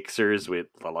the Sixers with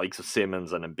the likes of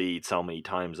Simmons and Embiid so many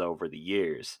times over the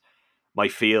years. My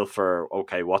feel for,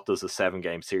 okay, what does a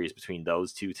 7-game series between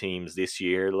those two teams this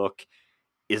year look,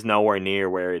 is nowhere near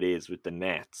where it is with the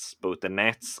Nets. But with the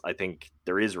Nets, I think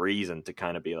there is reason to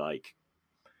kind of be like,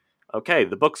 okay,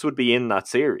 the Bucks would be in that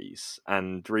series,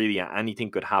 and really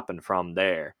anything could happen from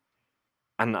there.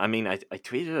 And I mean, I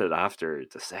tweeted it after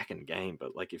the second game,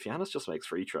 but like, if Giannis just makes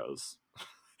free throws,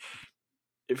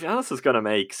 if Giannis is going to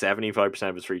make 75%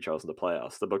 of his free throws in the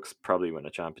playoffs, the Bucks probably win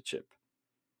a championship.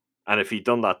 And if he'd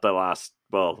done that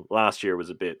last year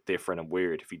was a bit different and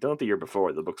weird. If he'd done it the year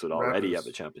before, the Bucks would already have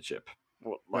a championship,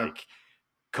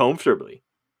 comfortably.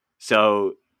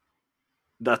 So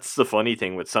that's the funny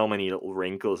thing with so many little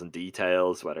wrinkles and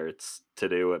details, whether it's to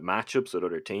do with matchups with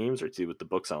other teams or to do with the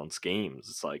Bucks' own schemes.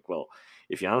 It's like, well,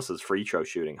 if Giannis's free throw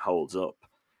shooting holds up,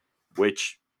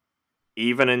 which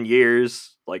even in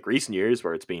years, like recent years,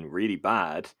 where it's been really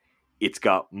bad, it's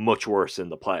got much worse in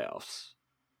the playoffs.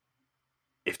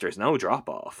 If there's no drop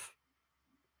off,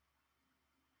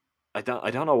 I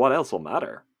don't know what else will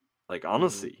matter. Like,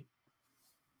 honestly,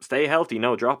 stay healthy,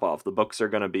 no drop off. The Bucks are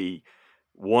going to be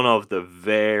one of the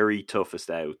very toughest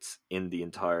outs in the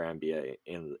entire NBA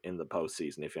in the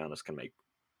postseason if Giannis can make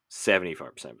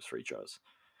 75% of his free throws.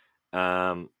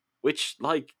 Which,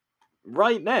 like,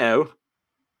 right now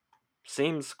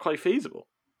seems quite feasible.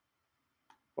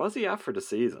 What is he at for the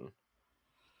season?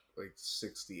 Like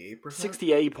 68%?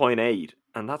 68.8.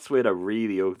 And that's with a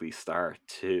really ugly start,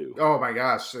 too. Oh my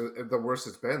gosh, the worst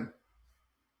it's been.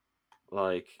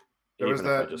 Like, there even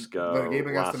was if I just go the game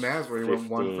against the Mavs where he went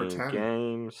 1 for 10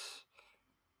 games.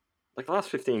 Like, the last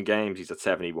 15 games, he's at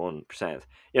 71%.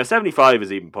 75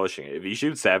 is even pushing it. If he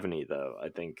shoots 70, though, I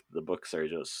think the Bucks are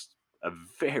just a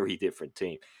very different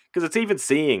team. Because it's even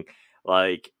seeing,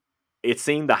 like, it's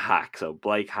seeing the hack. So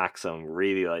Blake hacks him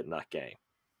really late in that game.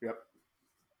 Yep.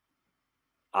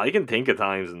 I can think of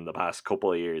times in the past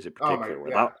couple of years in particular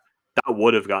where that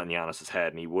would have gotten Giannis's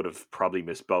head, and he would have probably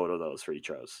missed both of those free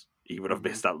throws. He would have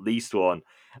missed at least one,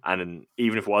 and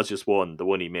even if it was just one, the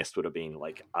one he missed would have been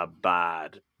like a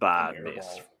bad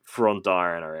miss, front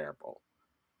iron or air ball.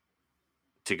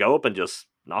 To go up and just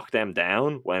knock them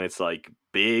down when it's like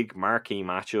big marquee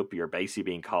matchup, you're basically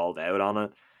being called out on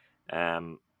it.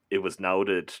 It was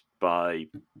noted by,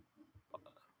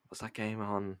 was that game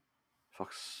on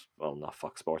Fox? Well, not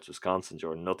Fox Sports Wisconsin,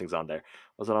 Jordan. Nothing's on there.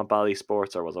 Was it on Bally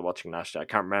Sports or was I watching National? I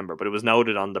can't remember, but it was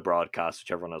noted on the broadcast,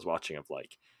 which everyone was watching, of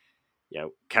like,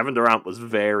 Kevin Durant was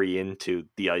very into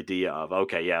the idea of,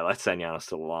 okay, yeah, let's send Giannis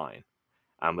to the line,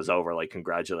 and was over like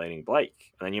congratulating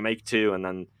Blake. And then you make two, and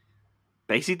then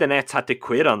basically the Nets had to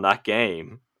quit on that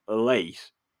game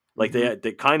late. Like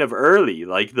they kind of early.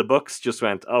 Like the Bucks just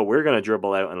went, oh, we're going to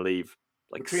dribble out and leave.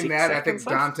 Like between that, I think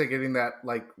Dante getting that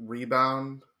like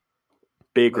rebound.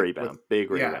 Big rebound.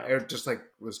 Yeah, it just like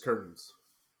was curtains.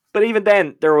 But even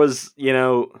then, there was,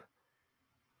 there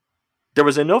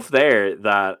was enough there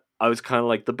that I was kind of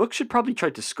like, the Bucks should probably try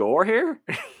to score here,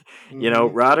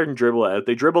 rather than dribble it out.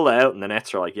 They dribble it out, and the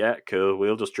Nets are like, yeah, cool,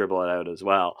 we'll just dribble it out as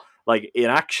well. Like, it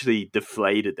actually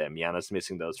deflated them, Giannis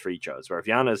missing those free throws, where if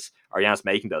Giannis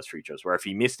making those free throws, where if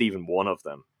he missed even one of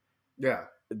them,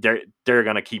 they're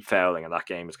going to keep fouling, and that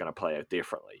game is going to play out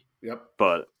differently. Yep.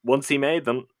 But once he made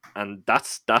them, and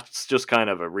that's just kind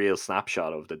of a real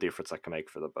snapshot of the difference that can make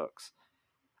for the Bucks.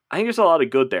 I think there's a lot of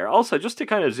good there. Also, just to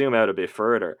kind of zoom out a bit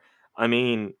further, I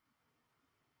mean,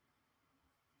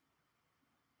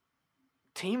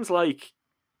 teams like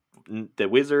the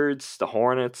Wizards, the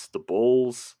Hornets, the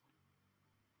Bulls,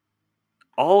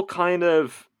 all kind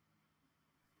of,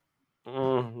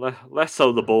 less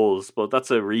so the Bulls, but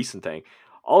that's a recent thing,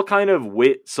 all kind of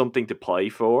with something to play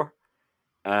for.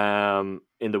 In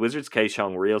the Wizards' case,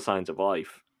 showing real signs of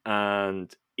life.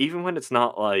 And even when it's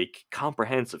not like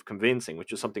comprehensive, convincing,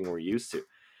 which is something we're used to,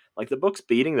 like the Bucks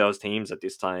beating those teams at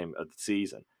this time of the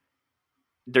season,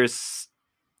 there's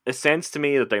a sense to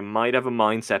me that they might have a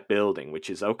mindset building, which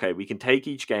is, okay, we can take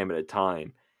each game at a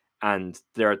time, and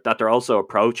they're also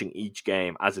approaching each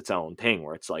game as its own thing,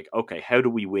 where it's like, okay, how do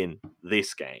we win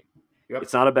this game? Yep.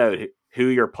 It's not about who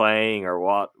you're playing or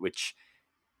what, which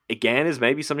again is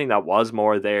maybe something that was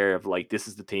more there of like, this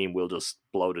is the team we'll just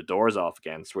blow the doors off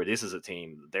against, where this is a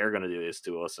team, they're going to do this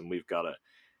to us, and we've got to.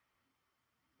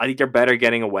 I think they're better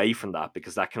getting away from that,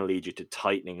 because that can lead you to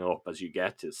tightening up as you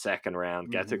get to the second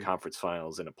round, get to conference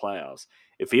finals in the playoffs.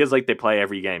 It feels like they play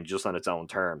every game just on its own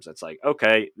terms. It's like,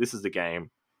 okay, this is the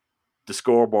game. The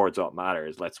scoreboard's what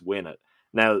matters. Let's win it.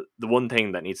 Now, the one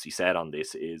thing that needs to be said on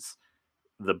this is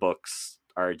the Bucks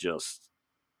are just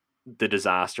the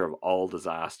disaster of all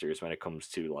disasters when it comes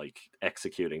to like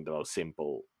executing the most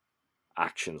simple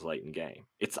actions late in game.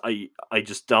 I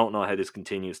just don't know how this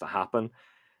continues to happen.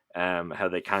 How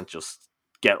they can't just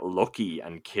get lucky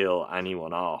and kill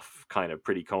anyone off kind of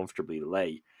pretty comfortably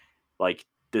late. Like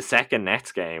the second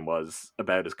Nets game was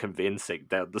about as convincing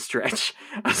down the stretch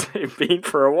as they've been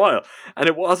for a while, and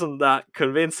it wasn't that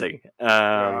convincing.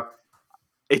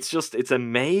 It's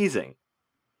amazing.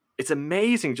 It's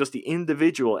amazing just the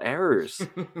individual errors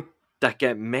that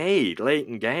get made late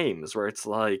in games, where it's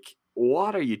like,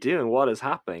 what are you doing? What is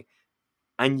happening?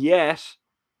 And yet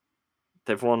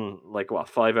they've won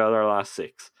 5 out of their last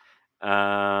 6.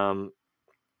 And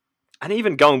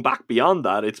even going back beyond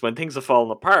that, it's when things have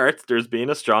fallen apart, there's been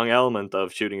a strong element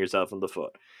of shooting yourself in the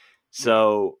foot.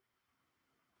 So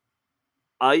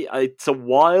it's a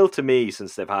while to me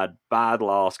since they've had bad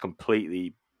loss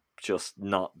completely just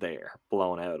not there,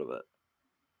 blown out of it.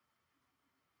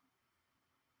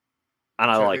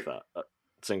 And I like that.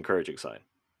 It's an encouraging sign.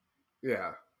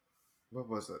 Yeah. What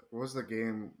was it? What was the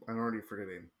game? I'm already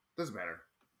forgetting. Doesn't matter.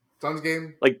 Suns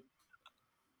game?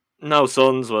 No,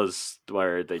 Suns was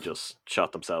where they just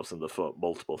shot themselves in the foot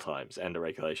multiple times, end of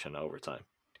regulation, overtime.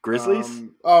 Grizzlies?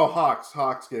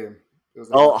 Hawks game.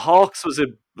 Hawks was a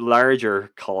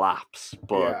larger collapse,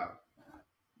 but yeah,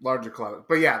 larger collapse.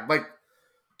 But yeah,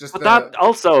 just. But that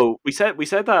also, we said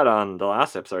that on the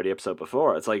last episode, the episode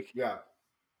before. It's like, yeah,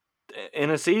 in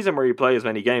a season where you play as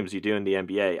many games you do in the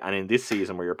NBA, and in this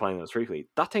season where you're playing them as frequently,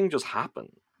 that thing just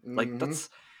happened.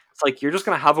 It's like you're just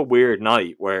going to have a weird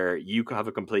night where you have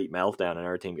a complete meltdown and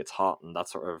our team gets hot, and that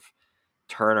sort of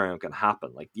turnaround can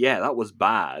happen. Like, yeah, that was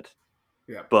bad.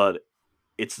 Yeah. But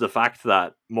it's the fact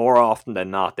that more often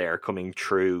than not, they're coming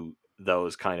through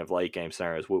those kind of late game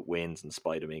scenarios with wins in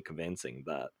spite of being convincing.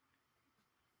 That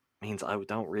means I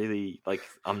don't really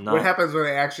I'm not. What happens when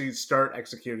they actually start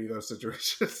executing those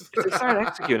situations? If they start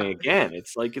executing again,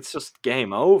 it's just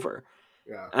game over.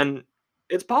 Yeah. And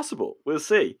it's possible. We'll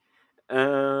see.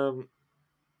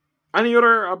 Any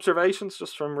other observations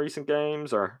just from recent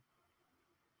games, or?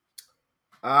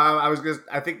 I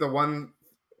think the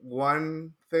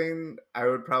one thing I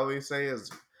would probably say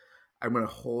is I'm gonna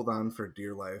hold on for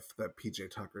dear life that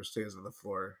PJ Tucker stays on the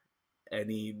floor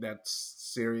any Nets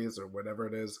series or whatever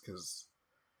it is, because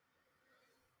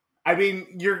I mean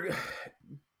you're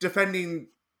defending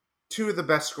two of the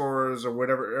best scorers or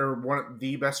whatever, or one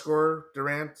the best scorer,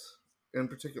 Durant in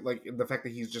particular, like the fact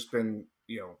that he's just been,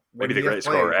 when Maybe the he has greatest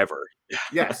scorer played, ever.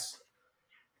 yes,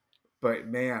 but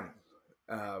man,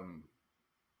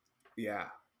 yeah,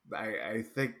 I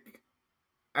think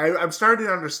I'm starting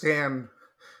to understand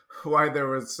why there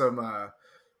was some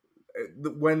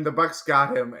when the Bucks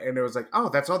got him and it was like, oh,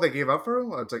 that's all they gave up for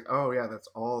him. It's like, oh yeah, that's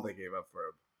all they gave up for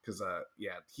him, because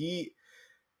yeah,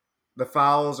 the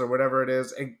fouls or whatever it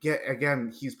is, and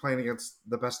again he's playing against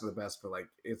the best of the best, but like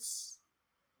it's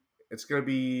gonna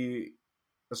be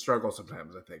a struggle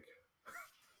sometimes, I think.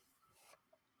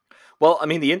 Well, I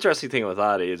mean, the interesting thing with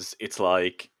that is it's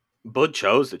like Bud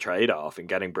chose the trade-off in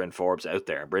getting Bryn Forbes out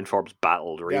there. Bryn Forbes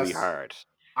battled really hard.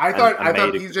 I and thought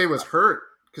made PJ was hurt,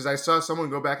 because I saw someone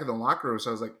go back in the locker room, so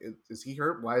I was like, is he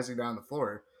hurt? Why is he down on the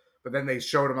floor? But then they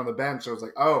showed him on the bench, so I was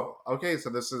like, oh, okay, so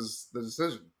this is the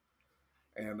decision.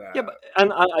 And Yeah,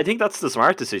 and I think that's the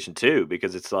smart decision too,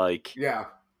 because it's like, yeah,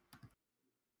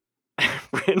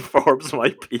 Bryn Forbes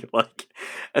might be like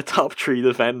a top 3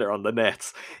 defender on the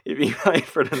Nets if he played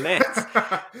for the Nets.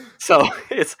 So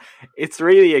it's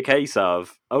really a case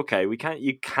of, okay,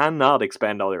 you cannot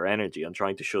expend all your energy on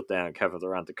trying to shut down Kevin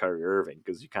Durant and Kyrie Irving,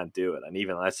 because you can't do it, and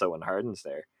even less so when Harden's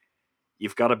there.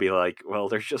 You've got to be like, well,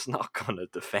 they're just not going to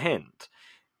defend.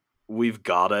 We've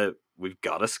got to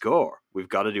score. We've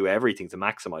got to do everything to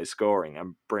maximize scoring,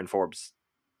 and Bryn Forbes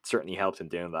certainly helped in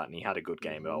doing that, and he had a good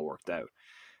game. It all worked out.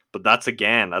 But that's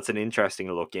an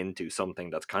interesting look into something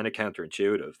that's kind of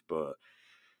counterintuitive, but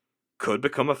could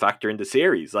become a factor in the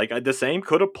series. Like, the same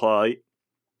could apply.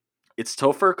 It's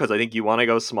tougher because I think you want to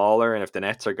go smaller, and if the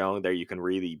Nets are going there, you can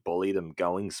really bully them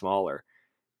going smaller.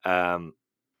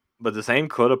 But the same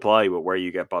could apply with where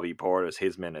you get Bobby Portis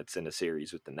his minutes in a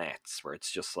series with the Nets, where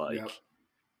it's just like,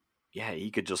 yeah, he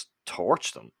could just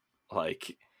torch them.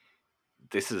 Like,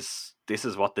 this is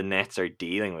what the Nets are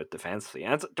dealing with defensively.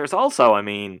 And there's also, I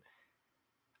mean,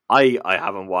 I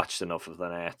haven't watched enough of the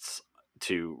Nets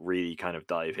to really kind of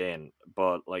dive in,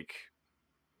 but like,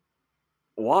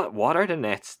 what are the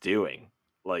Nets doing,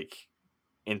 like,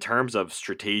 in terms of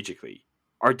strategically?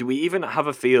 Or do we even have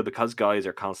a feel, because guys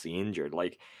are constantly injured?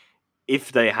 Like,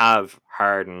 if they have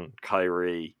Harden,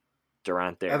 Kyrie,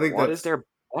 Durant there,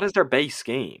 what is their base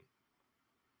scheme?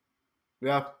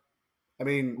 Yeah, I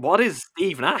mean, what is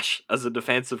Steve Nash as a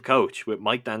defensive coach with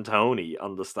Mike D'Antoni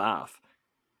on the staff?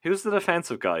 Who's the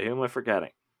defensive guy? Who am I forgetting?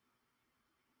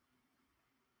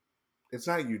 It's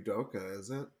not Udoka, is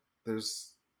it?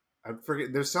 I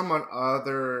forget. There's someone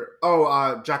other.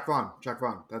 Oh, Jack Vaughn. Jack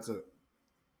Vaughn. That's it.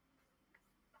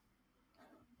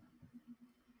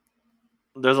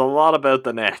 There's a lot about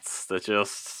the Nets that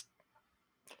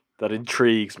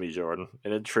intrigues me, Jordan.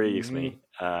 It intrigues me.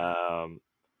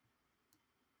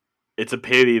 It's a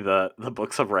pity that the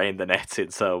Bucks have reined the Nets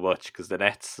in so much, because the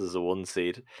Nets is a 1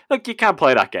 seed. Look, you can't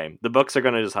play that game. The Bucks are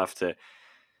going to just have to.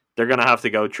 They're going to have to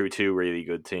go through 2 really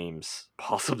good teams,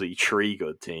 possibly 3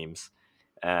 good teams,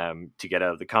 to get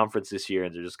out of the conference this year,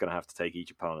 and they're just going to have to take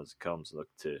each opponent as it comes and look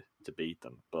to beat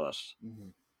them. But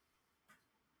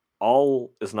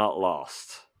all is not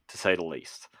lost, to say the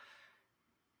least.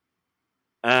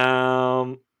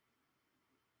 I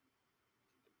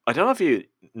don't know if you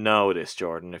know this,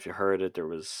 Jordan. If you heard it, there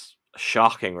was a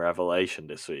shocking revelation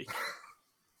this week.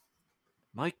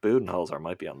 Mike Budenholzer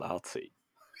might be on the hot seat.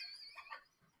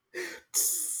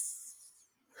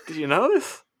 Did you know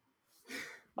this?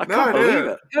 I can't believe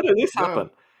it. How did this happen?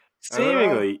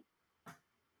 Seemingly,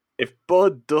 if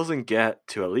Bud doesn't get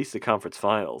to at least the conference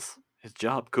finals, his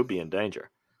job could be in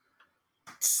danger.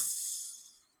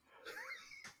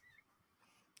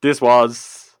 This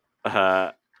was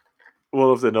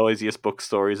one of the noisiest book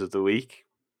stories of the week.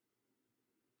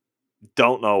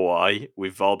 Don't know why.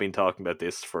 We've all been talking about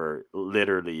this for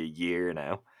literally a year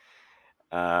now.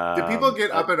 Did people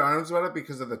get up in arms about it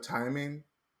because of the timing?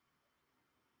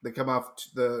 They come off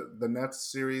the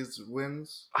Nets series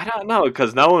wins? I don't know,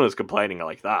 because no one was complaining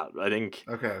like that. I think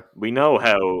we know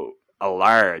how a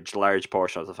large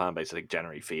portion of the fan base, I think,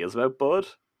 generally feels about Bud.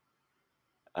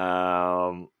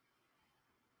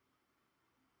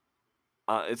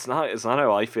 It's not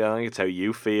how I feel. I think it's how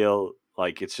you feel.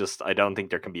 Like, it's just, I don't think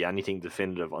there can be anything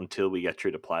definitive until we get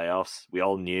through the playoffs. We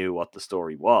all knew what the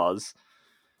story was.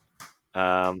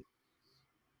 But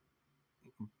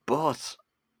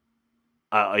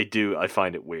I do. I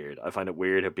find it weird. I find it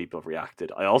weird how people have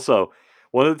reacted.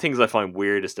 One of the things I find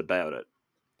weirdest about it,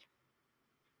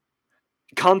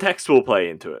 context will play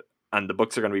into it, and the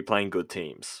Bucks are going to be playing good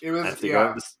teams. It was, and if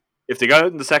they go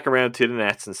out in the second round to the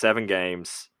Nets in 7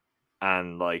 games,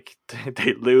 and like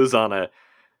they lose on a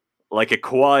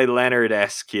Kawhi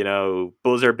Leonard-esque,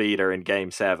 buzzer beater in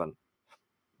Game 7,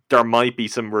 there might be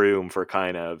some room for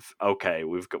kind of, okay,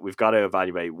 we've got to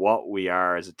evaluate what we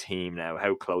are as a team now,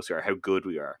 how close we are, how good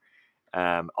we are.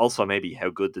 Also, maybe how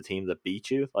good the team that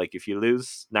beat you. Like, if you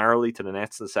lose narrowly to the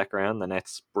Nets in the second round, the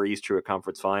Nets breeze through a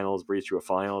conference finals, breeze through a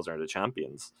finals, or the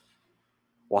champions.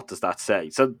 What does that say?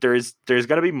 So there's going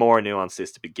to be more nuance to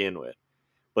this to begin with.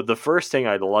 But the first thing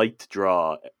I'd like to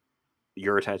draw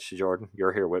your attention to, Jordan,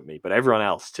 you're here with me, but everyone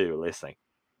else too listening.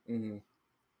 Mm-hmm.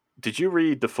 Did you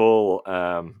read the full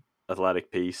Athletic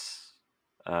piece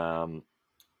on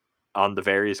the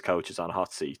various coaches on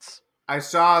hot seats? I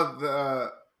saw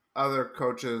the other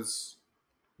coaches.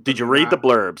 Did you read the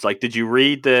blurbs? Like, did you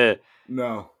read the...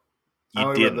 No. You I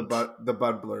only didn't. read the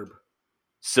Bud blurb.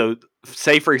 So,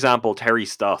 say, for example, Terry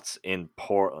Stotts in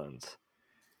Portland.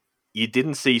 You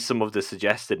didn't see some of the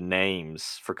suggested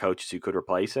names for coaches who could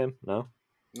replace him, no?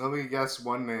 Let me guess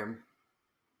one name.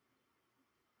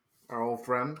 Our old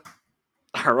friend?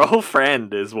 Our old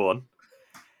friend is one.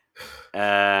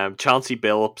 Chauncey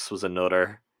Billups was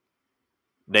another.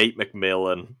 Nate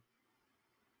McMillan.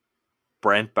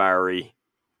 Brent Barry.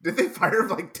 Did they fire him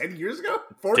like 10 years ago?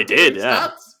 They did, yeah.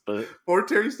 But 4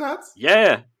 Terry Stotts?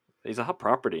 Yeah. He's a hot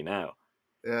property now.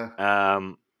 Yeah.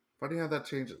 Funny how that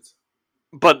changes.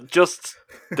 But just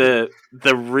the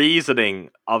reasoning,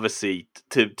 obviously,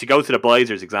 to go to the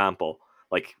Blazers example,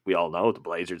 like we all know, the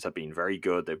Blazers have been very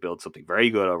good. They've built something very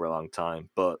good over a long time,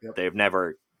 but they've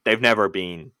never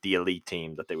been the elite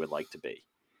team that they would like to be.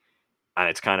 And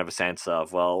it's kind of a sense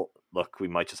of, well, look, we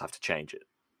might just have to change it.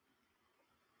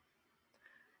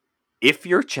 If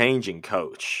you're changing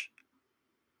coach,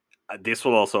 this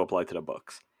will also apply to the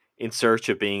Bucks, in search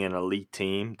of being an elite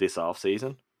team this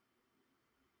offseason,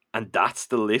 and that's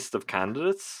the list of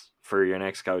candidates for your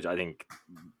next coach, I think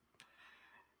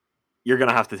you're going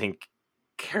to have to think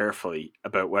carefully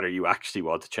about whether you actually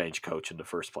want to change coach in the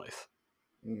first place.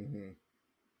 Mm-hmm.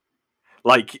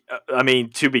 Like, I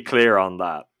mean, to be clear on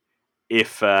that,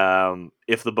 if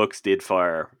the Bucks did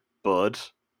fire Bud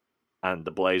and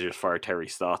the Blazers fire Terry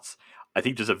Stotts, I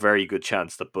think there's a very good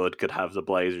chance that Bud could have the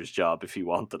Blazers job if he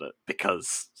wanted it,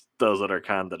 because those other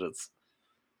candidates.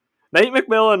 Nate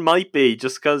McMillan might be,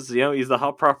 just because, he's the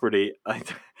hot property.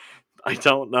 I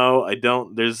don't know.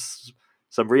 There's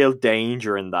some real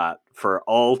danger in that for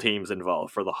all teams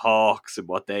involved, for the Hawks and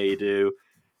what they do.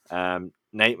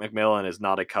 Nate McMillan is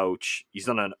not a coach. He's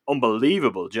done an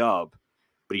unbelievable job,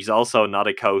 but he's also not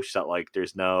a coach that, like,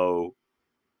 there's no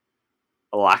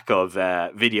lack of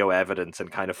video evidence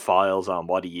and kind of files on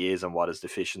what he is and what his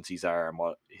deficiencies are and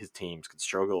what his teams can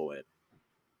struggle with.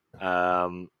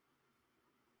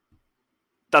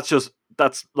 That's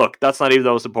not even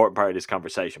the most important part of this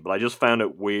conversation, but I just found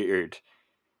it weird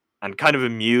and kind of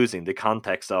amusing, the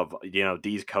context of,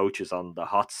 these coaches on the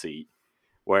hot seat,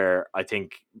 where I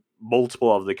think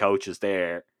multiple of the coaches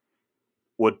there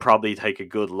would probably take a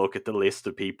good look at the list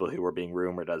of people who were being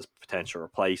rumored as potential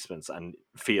replacements and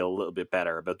feel a little bit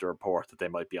better about the report that they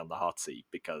might be on the hot seat,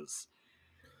 because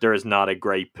there is not a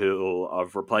great pool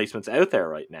of replacements out there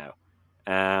right now.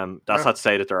 That's not to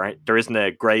say that there isn't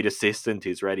a great assistant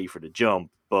who's ready for the jump,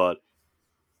 but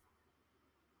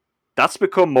that's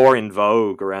become more in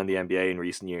vogue around the NBA in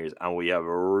recent years, and we have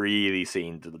really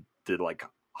seen the like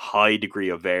high degree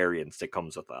of variance that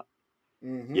comes with that.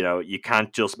 Mm-hmm. You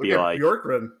can't just be like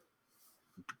Bjorkgren.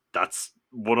 That's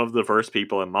one of the first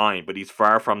people in mind, but he's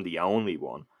far from the only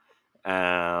one.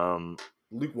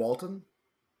 Luke Walton.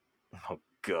 Oh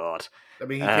God! I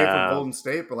mean, he came from Golden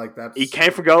State, but he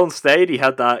came from Golden State. He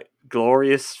had that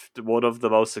glorious, one of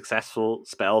the most successful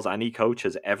spells any coach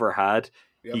has ever had.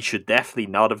 Yep. He should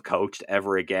definitely not have coached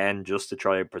ever again, just to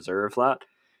try and preserve that.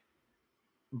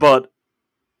 But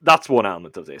that's one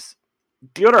element of this.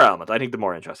 The other element, I think, the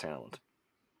more interesting element.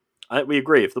 We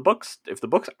agree, if the Bucks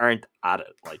aren't at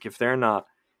it, like if they're not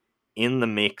in the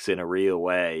mix in a real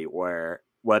way, where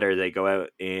whether they go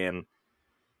out in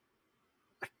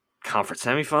a conference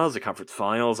semifinals, a conference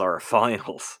finals, or a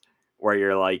finals, where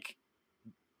you're like,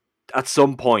 at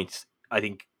some point, I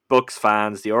think Bucks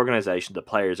fans, the organization, the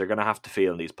players are going to have to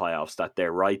feel in these playoffs that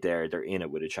they're right there, they're in it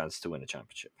with a chance to win a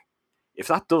championship. If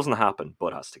that doesn't happen,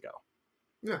 Bud has to go.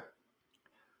 Yeah.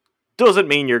 Doesn't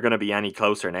mean you're going to be any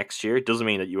closer next year. Doesn't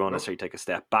mean that you won't necessarily take a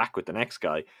step back with the next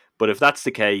guy. But if that's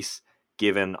the case,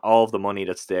 given all of the money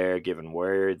that's there, given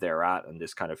where they're at in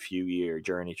this kind of few-year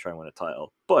journey trying to win a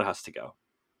title. Bud has to go.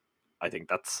 I think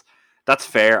that's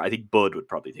fair. I think Bud would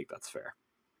probably think that's fair.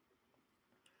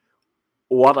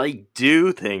 What I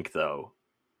do think, though,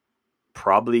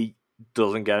 probably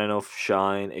doesn't get enough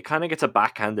shine. It kind of gets a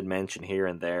backhanded mention here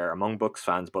and there among Bucks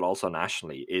fans, but also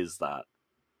nationally, is that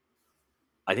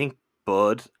I think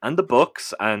Bud and the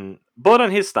Bucks, and Bud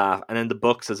and his staff, and then the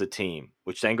Bucks as a team,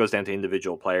 which then goes down to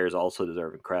individual players also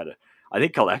deserving credit. I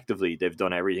think collectively they've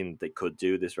done everything they could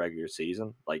do this regular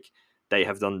season. Like, they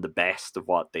have done the best of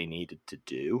what they needed to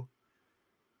do,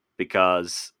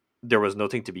 because there was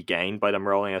nothing to be gained by them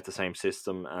rolling out the same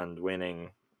system and winning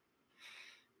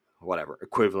whatever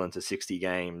equivalent to 60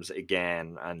 games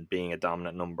again and being a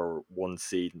dominant number one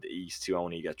seed in the East to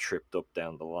only get tripped up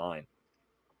down the line.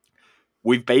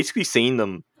 We've basically seen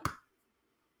them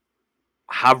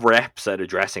have reps at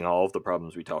addressing all of the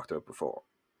problems we talked about before.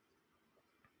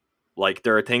 Like,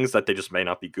 there are things that they just may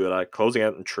not be good at. Closing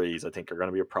out in trees, I think, are going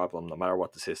to be a problem no matter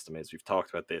what the system is. We've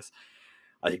talked about this.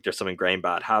 I think there's some ingrained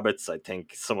bad habits. I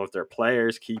think some of their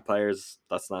players, key players,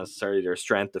 that's not necessarily their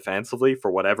strength defensively for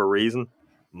whatever reason.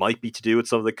 Might be to do with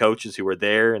some of the coaches who were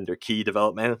there in their key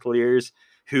developmental years.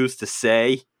 Who's to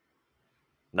say?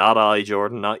 Not I,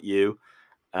 Jordan, not you.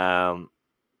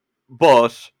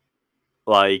 But,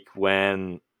 like,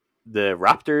 when the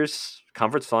Raptors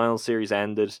conference finals series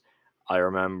ended, I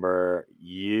remember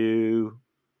you,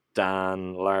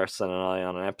 Dan Larson, and I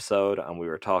on an episode, and we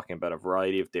were talking about a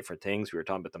variety of different things. We were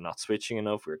talking about them not switching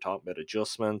enough. We were talking about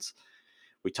adjustments.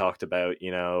 We talked about,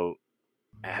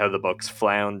 how the Bucks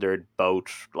floundered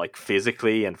both, like,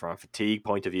 physically and from a fatigue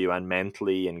point of view and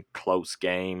mentally in close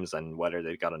games, and whether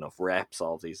they got enough reps,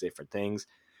 all of these different things.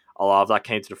 A lot of that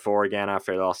came to the fore again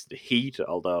after they lost to the Heat,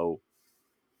 although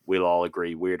we'll all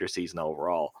agree weirder season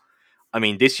overall. I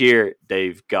mean, this year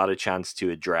they've got a chance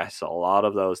to address a lot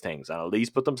of those things and at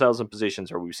least put themselves in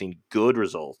positions where we've seen good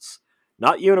results.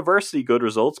 Not universally good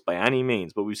results by any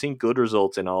means, but we've seen good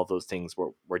results in all of those things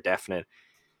were definite,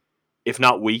 if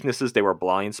not weaknesses, they were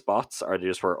blind spots, or they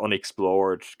just were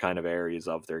unexplored kind of areas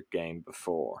of their game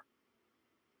before.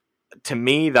 To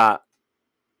me, that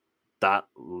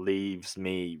leaves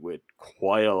me with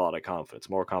quite a lot of confidence,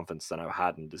 more confidence than I've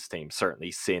had in this team,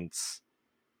 certainly since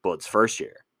Bud's first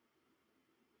year.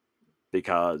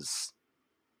 Because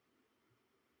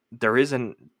there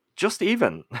isn't, just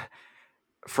even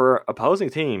for opposing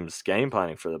teams game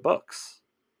planning for the Bucks,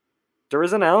 there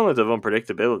is an element of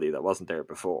unpredictability that wasn't there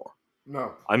before.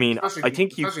 No. I mean,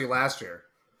 especially last year.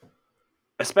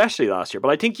 Especially last year.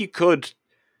 But I think you could,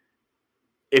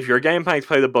 if your game planning to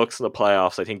play the Bucks in the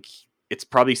playoffs, I think it's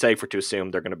probably safer to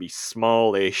assume they're going to be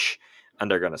smallish and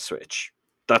they're going to switch.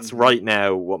 That's right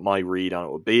now what my read on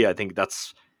it would be. I think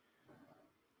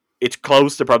it's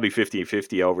close to probably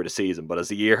 50-50 over the season, but as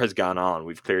the year has gone on,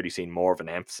 we've clearly seen more of an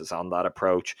emphasis on that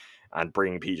approach, and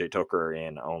bringing PJ Tucker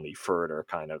in only further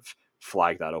kind of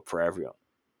flag that up for everyone.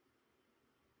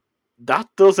 That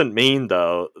doesn't mean,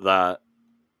 though, that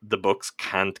the Bucks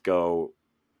can't go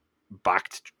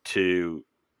back to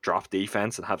drop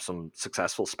defense and have some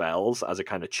successful spells as a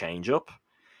kind of change up.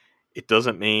 It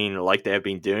doesn't mean, like they have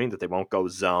been doing, that they won't go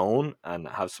zone and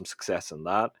have some success in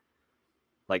that.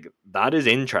 Like, that is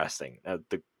interesting.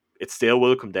 It still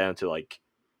will come down to, like,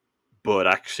 Bud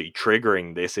actually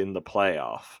triggering this in the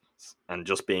playoffs and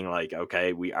just being like,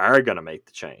 okay, we are going to make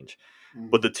the change.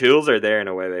 But the tools are there in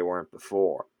a way they weren't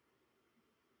before.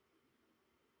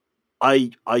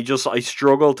 I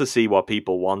struggle to see what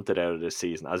people wanted out of this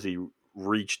season as we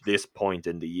reached this point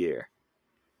in the year.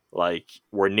 Like,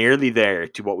 we're nearly there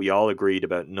to what we all agreed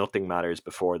about nothing matters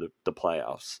before the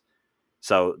playoffs.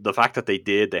 So the fact that they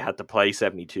had to play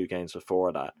 72 games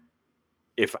before that.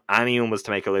 If anyone was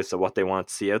to make a list of what they want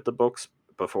to see out the Bucks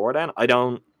before then, I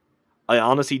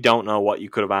honestly don't know what you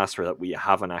could have asked for that we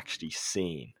haven't actually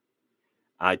seen.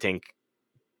 I think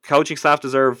coaching staff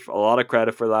deserve a lot of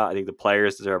credit for that. I think the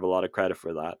players deserve a lot of credit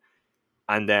for that.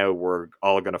 And now we're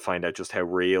all going to find out just how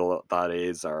real that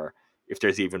is, or if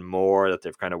there's even more that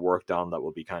they've kind of worked on that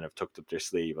will be kind of tucked up their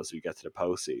sleeve as we get to the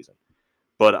postseason.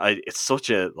 But it's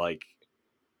such a, like,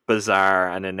 bizarre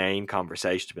and inane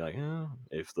conversation to be like,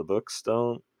 if the Bucks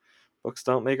don't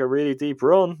make a really deep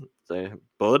run, the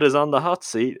Bud is on the hot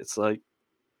seat. It's like,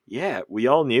 yeah, we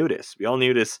all knew this. We all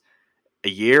knew this a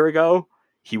year ago.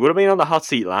 He would have been on the hot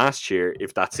seat last year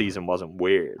if that season wasn't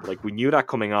weird. Like, we knew that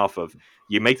coming off of,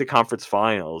 you make the conference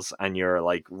finals and you're,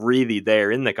 like, really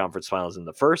there in the conference finals in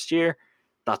the first year.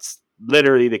 That's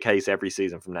literally the case every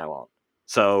season from now on.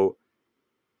 So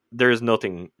there's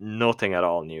nothing at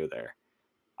all new there.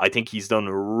 I think he's done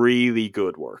really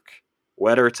good work.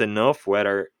 Whether it's enough,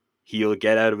 whether he'll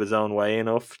get out of his own way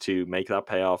enough to make that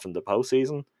payoff in the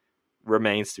postseason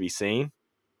remains to be seen.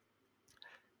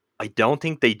 I don't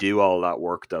think they do all that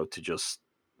work, though, to just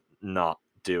not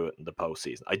do it in the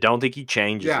postseason. I don't think he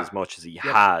changes as much as he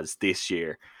has this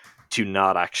year to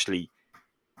not actually,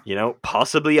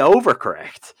 possibly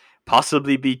overcorrect,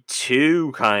 possibly be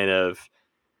too kind of,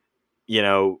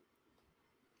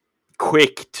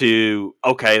 quick to,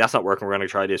 okay, that's not working, we're going to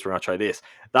try this, we're going to try this.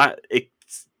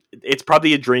 It's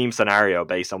probably a dream scenario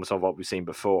based on some of what we've seen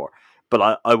before.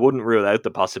 But I wouldn't rule out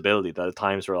the possibility that at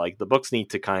times where like the Bucks need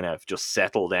to kind of just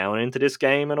settle down into this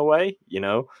game in a way,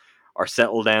 or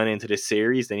settle down into this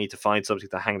series. They need to find something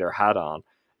to hang their hat on.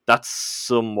 That's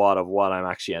somewhat of what I'm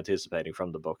actually anticipating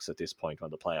from the Bucks at this point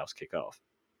when the playoffs kick off.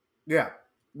 Yeah.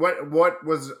 What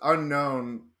was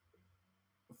unknown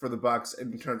for the Bucks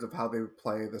in terms of how they would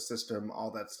play the system,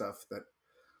 all that stuff, that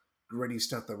gritty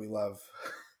stuff that we love,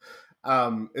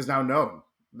 is now known.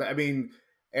 I mean,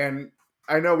 and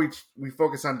I know we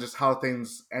focus on just how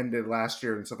things ended last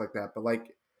year and stuff like that, but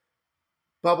like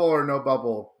bubble or no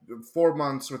bubble, 4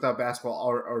 months without basketball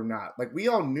or not, like we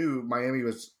all knew Miami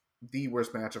was the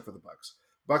worst matchup for the Bucks.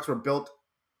 Bucks were built,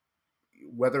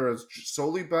 whether it was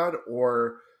solely Bud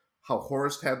or how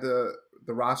Horst had the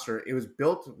roster, it was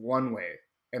built one way,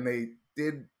 and they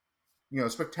did,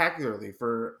 spectacularly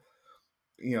for,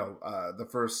 the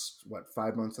first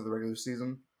 5 months of the regular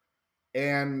season,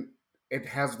 and it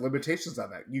has limitations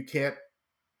on that. You can't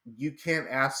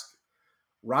ask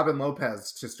Robin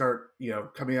Lopez to start,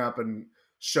 coming up and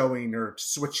showing or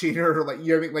switching or like,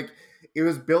 what I mean? Like it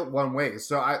was built one way.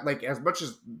 So I like, as much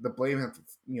as the blame,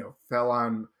 fell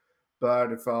on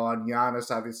Bud, it fell on Giannis,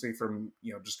 obviously from,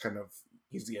 just kind of,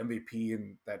 he's the MVP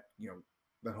and that,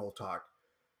 that whole talk.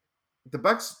 The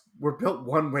Bucks were built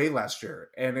one way last year,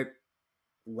 and it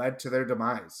led to their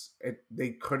demise.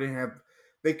 They couldn't have,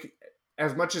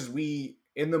 as much as we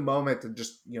in the moment and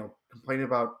just, complain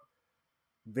about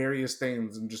various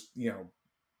things and just,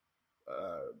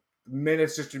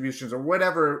 minutes distributions or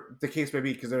whatever the case may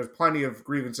be, because there's plenty of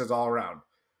grievances all around.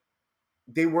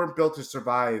 They weren't built to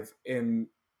survive in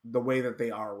the way that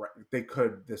they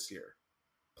could this year,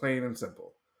 plain and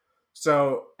simple.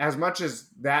 So as much as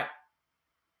that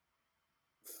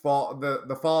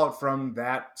the fallout from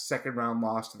that second round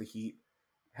loss to the Heat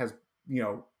has,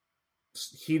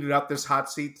 heated up this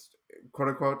hot seat, quote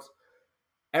unquote,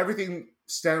 everything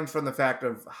stems from the fact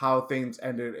of how things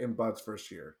ended in Bud's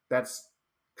first year. That's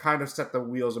kind of set the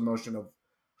wheels in motion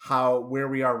of where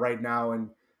we are right now and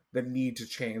the need to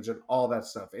change and all that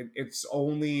stuff. It's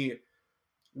only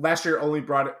last year only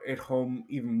brought it home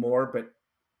even more, but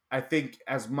I think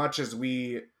as much as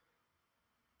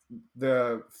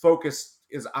the focus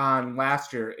is on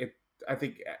last year,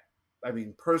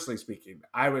 personally speaking,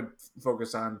 I would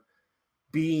focus on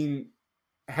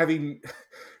having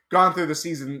gone through the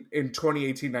season in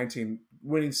 2018-19,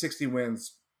 winning 60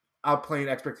 wins, outplaying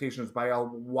expectations by a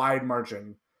wide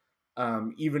margin,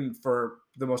 even for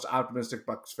the most optimistic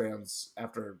Bucks fans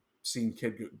after seeing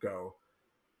Kidd go.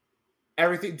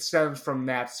 Everything stems from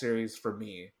that series for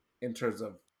me in terms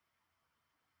of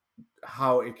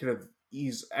how it could have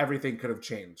everything could have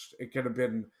changed. It could have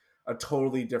been a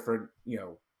totally different,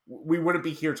 we wouldn't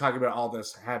be here talking about all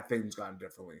this had things gone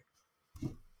differently.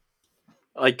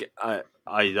 Like, I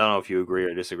don't know if you agree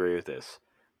or disagree with this,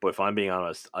 but if I'm being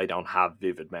honest, I don't have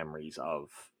vivid memories of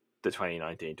the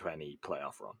 2019-20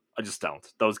 playoff run. I just don't.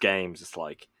 Those games, it's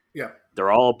like,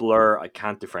 they're all a blur. I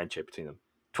can't differentiate between them.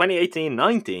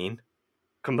 2018-19,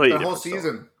 completely That whole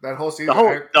season. The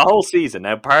whole season.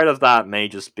 Now, part of that may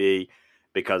just be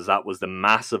because that was the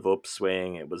massive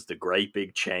upswing. It was the great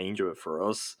big change of it for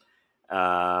us.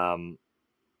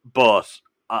 But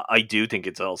I do think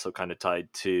it's also kind of tied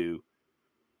to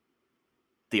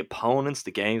the opponents,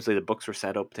 the games, the way the Bucks were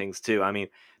set up, things too. I mean,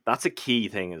 that's a key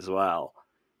thing as well.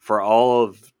 For all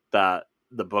of that,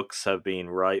 the Bucks have been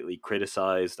rightly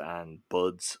criticized, and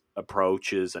Bud's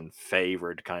approaches and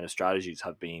favored kind of strategies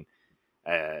have been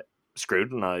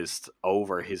scrutinized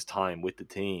over his time with the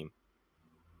team.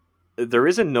 There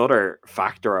is another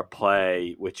factor at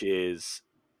play, which is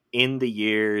in the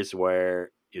years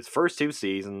where his first two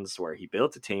seasons, where he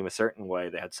built a team a certain way,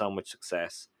 they had so much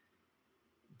success.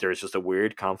 There's just a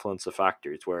weird confluence of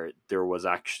factors where there was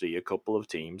actually a couple of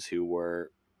teams who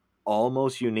were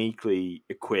almost uniquely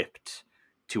equipped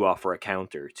to offer a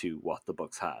counter to what the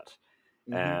Bucks had.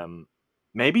 Mm-hmm.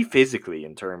 Maybe physically,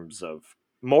 in terms of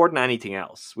more than anything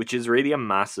else, which is really a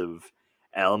massive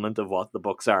element of what the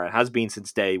Bucks are. It has been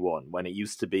since day one, when it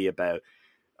used to be about,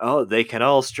 oh, they can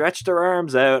all stretch their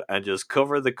arms out and just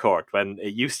cover the court when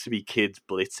it used to be kids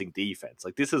blitzing defense.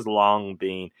 Like, this has long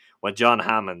been when John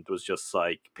Hammond was just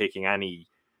like picking any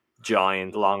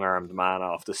giant long armed man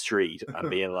off the street and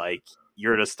being like,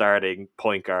 you're the starting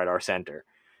point guard or center.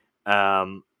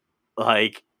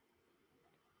 Like,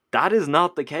 that is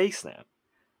not the case now.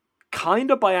 Kind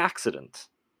of by accident,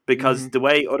 because the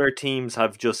way other teams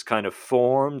have just kind of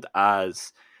formed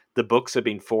as the Bucks have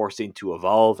been forced into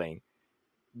evolving,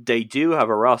 they do have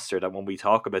a roster that when we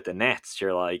talk about the Nets,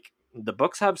 you're like, the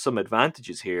Bucks have some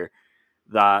advantages here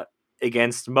that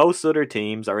against most other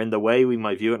teams are in the way we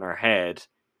might view it in our head.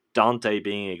 Dante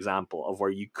being an example of where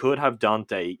you could have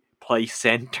Dante play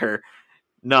center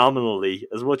nominally,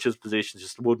 as much as positions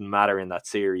just wouldn't matter in that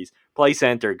series, play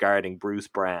center guarding Bruce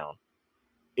Brown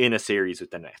in a series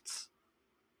with the Nets.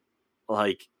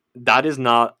 Like, that is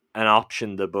not an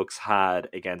option the Bucks had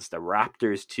against the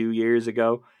Raptors 2 years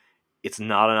ago. It's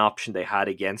not an option they had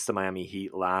against the Miami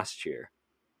Heat last year.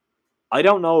 I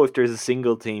don't know if there's a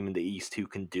single team in the East who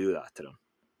can do that to them.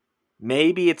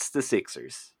 Maybe it's the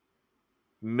Sixers.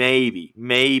 Maybe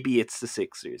it's the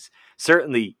Sixers.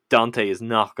 Certainly, Dante is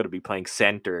not going to be playing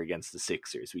center against the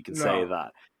Sixers. We can say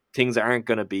that. Things aren't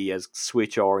going to be as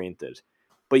switch-oriented.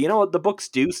 But you know what? The Bucks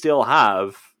do still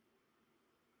have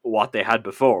what they had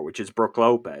before, which is Brook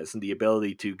Lopez, and the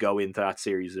ability to go into that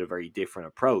series with a very different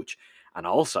approach. And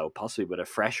also, possibly with a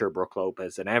fresher Brook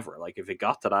Lopez than ever. Like, if it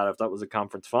got to that, if that was a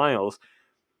conference finals,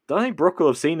 I don't think Brook will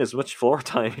have seen as much floor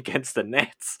time against the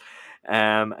Nets.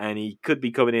 And he could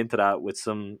be coming into that with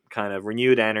some kind of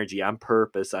renewed energy and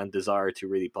purpose and desire to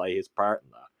really play his part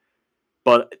in that.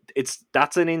 But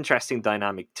that's an interesting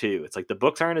dynamic too. It's like the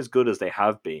Bucks aren't as good as they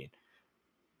have been.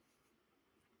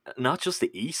 Not just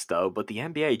the East though, but the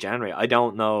NBA generally. I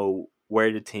don't know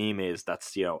where the team is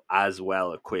that's, as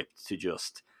well equipped to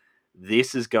just,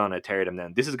 this is going to tear them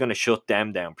down. This is going to shut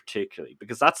them down particularly,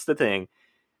 because that's the thing.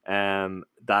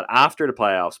 That after the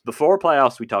playoffs, before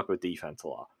playoffs, we talk about defense a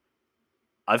lot.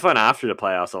 I find after the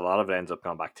playoffs, a lot of it ends up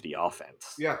going back to the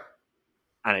offense. Yeah,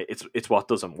 and it's what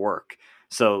doesn't work.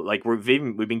 So like we've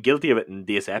been guilty of it in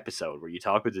this episode where you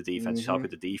talk about the defense, you talk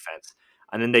about the defense,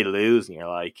 and then they lose, and you're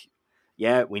like,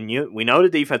 yeah, we know the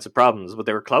defensive problems, but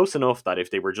they were close enough that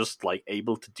if they were just like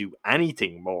able to do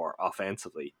anything more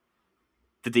offensively,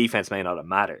 the defense may not have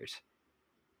mattered.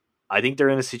 I think they're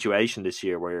in a situation this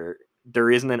year where there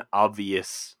isn't an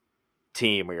obvious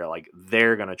team where you're like,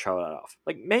 they're going to throw that off.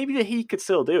 Like, maybe the Heat could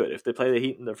still do it if they play the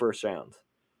Heat in the first round.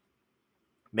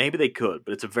 Maybe they could,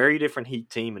 but it's a very different Heat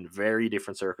team in very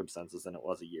different circumstances than it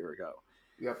was a year ago.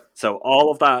 Yep. So all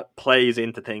of that plays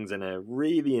into things in a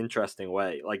really interesting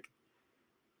way. Like,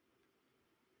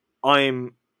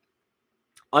 I'm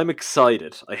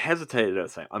excited. I hesitated to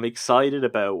say I'm excited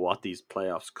about what these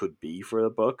playoffs could be for the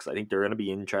Bucks. I think they're going to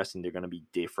be interesting. They're going to be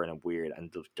different and weird,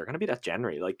 and they're going to be that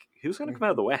January. Like, who's going to come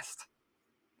out of the West?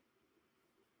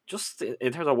 Just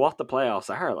in terms of what the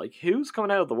playoffs are, like, who's coming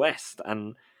out of the West?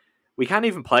 And we can't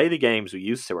even play the games we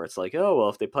used to, where it's like, oh well,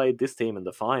 if they played this team in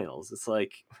the finals, it's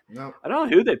like, no. I don't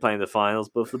know who they play in the finals,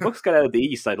 but if the Bucks got out of the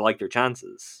East, I'd like their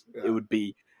chances. Yeah. It would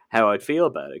be how I'd feel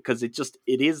about it, because it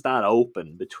is that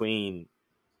open between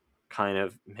kind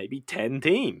of maybe 10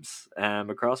 teams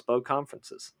across both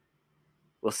conferences.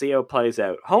 We'll see how it plays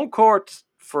out. Home court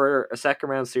for a second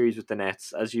round series with the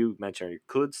Nets, as you mentioned, it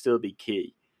could still be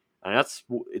key. And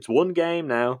it's one game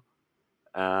now.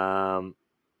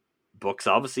 Bucks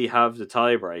obviously have the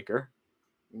tiebreaker.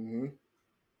 Mm-hmm.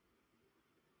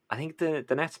 I think the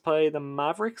Nets play the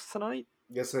Mavericks tonight.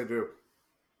 Yes, they do.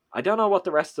 I don't know what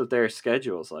the rest of their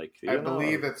schedule is like. I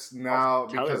believe it's now,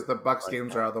 because the Bucks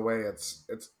games are out of the way. It's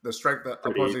the strength, the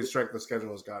opposing strength, the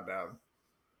schedule has gone down.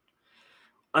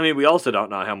 I mean, we also don't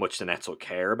know how much the Nets will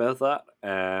care about that.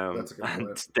 That's a good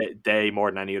point. They, more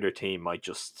than any other team, might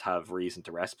just have reason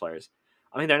to rest players.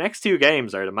 I mean, their next two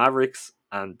games are the Mavericks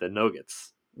and the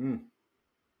Nuggets.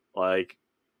 Like,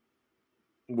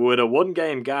 with a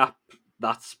 1-game gap,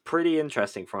 that's pretty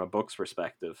interesting from a Bucks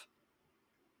perspective.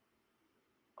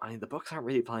 I mean, the Bucks aren't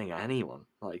really playing anyone.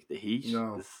 Like, the Heat,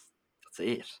 that's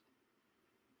it.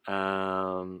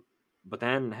 But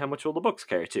then, how much will the Bucks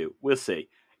care too? We'll see.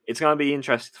 It's going to be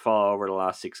interesting to follow over the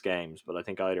last 6 games, but I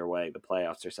think either way, the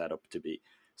playoffs are set up to be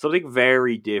something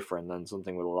very different than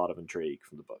something with a lot of intrigue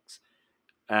from the Bucks.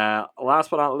 Last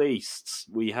but not least,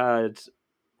 we had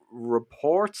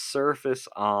reports surface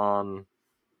on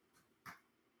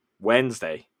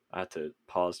Wednesday. I had to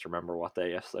pause to remember what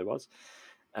day yesterday was.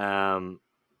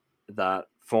 That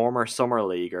former summer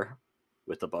leaguer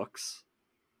with the Bucks,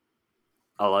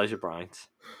 Elijah Bryant,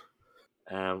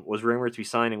 was rumored to be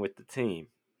signing with the team.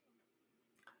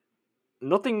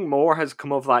 nothing more has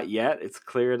come of that yet. It's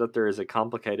clear that there is a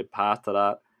complicated path to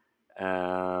that.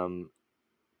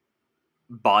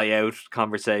 Buyout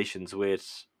conversations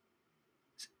with,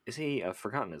 is he? I've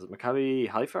forgotten. Is it Maccabi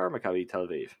Haifa or Maccabi Tel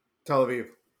Aviv? Tel Aviv.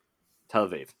 Tel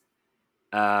Aviv.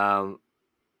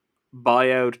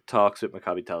 Buyout talks with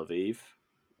Maccabi Tel Aviv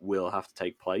will have to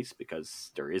take place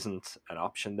because there isn't an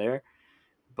option there.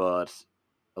 But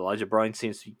Elijah Bryant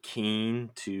seems to be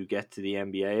keen to get to the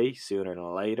NBA sooner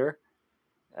than later.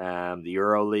 The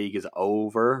EuroLeague is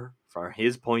over from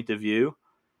his point of view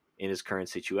in his current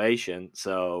situation.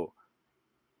 So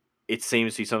it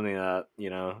seems to be something that,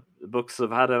 the Bucks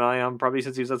have had an eye on probably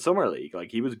since he was at Summer League.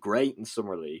 Like, he was great in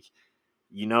Summer League.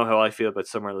 You know how I feel about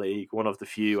Summer League. One of the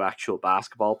few actual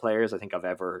basketball players I think I've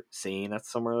ever seen at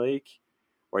Summer League,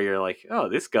 where you're like, oh,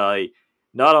 this guy,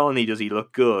 not only does he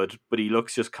look good, but he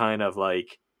looks just kind of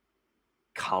like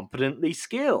competently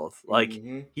skilled. Like,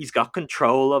 he's got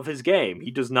control of his game.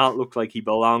 He does not look like he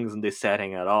belongs in this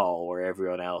setting at all, where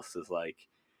everyone else is like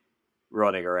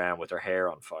running around with their hair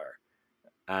on fire.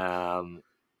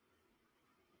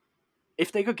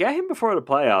 If they could get him before the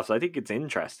playoffs, I think it's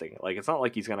interesting. Like, it's not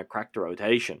like he's going to crack the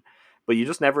rotation, but you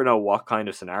just never know what kind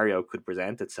of scenario could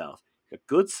present itself. He's got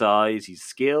good size, he's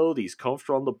skilled, he's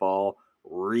comfortable on the ball,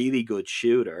 really good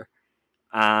shooter,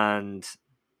 and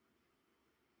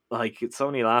like, it's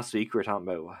only last week we were talking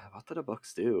about what did the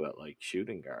Bucks do at like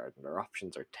shooting guard, and their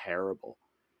options are terrible.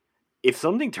 If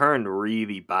something turned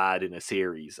really bad in a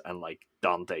series and like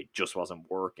Dante just wasn't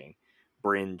working,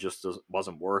 Bryn just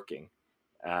wasn't working,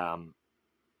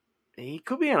 he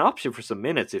could be an option for some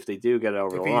minutes if they do get it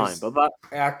over the line, but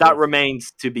that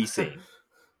remains to be seen.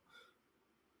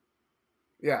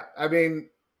 Yeah, I mean,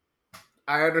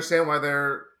 I understand why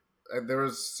there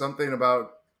was something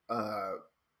about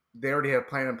they already had a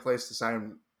plan in place to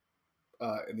sign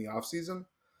in the offseason,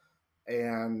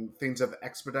 and things have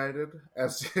expedited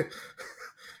as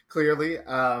clearly,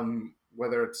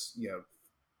 whether it's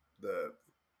the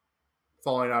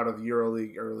falling out of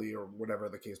EuroLeague early or whatever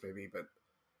the case may be. But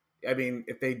I mean,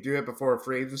 if they do it before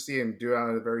free agency and do it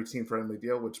on a very team friendly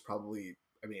deal, which probably,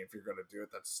 I mean, if you're going to do it,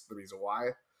 that's the reason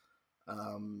why.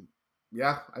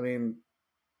 Yeah, I mean,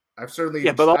 I've certainly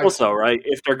but also right,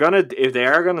 if they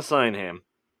are gonna sign him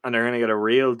and they're gonna get a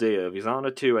real deal, if he's on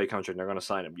a 2-way contract, and they're gonna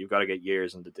sign him, you've got to get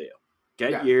years on the deal.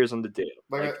 Years on the deal,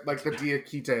 like the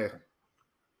Diakite.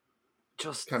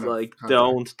 Just kind like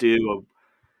don't do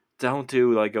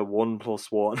like a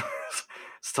 1+1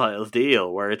 style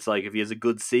deal where it's like if he has a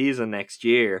good season next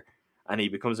year and he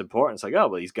becomes important, it's like, oh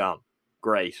well, he's gone.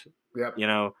 Great. Yep.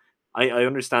 I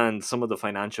understand some of the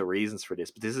financial reasons for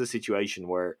this, but this is a situation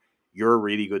where you're a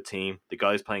really good team. The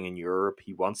guy's playing in Europe.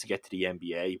 He wants to get to the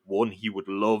NBA. One, he would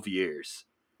love years.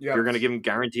 Yep. If you're going to give him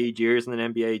guaranteed years in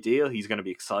an NBA deal, he's going to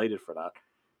be excited for that.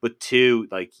 But two,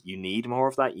 like, you need more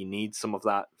of that. You need some of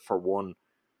that for one,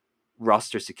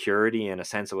 roster security and a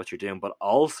sense of what you're doing, but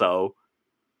also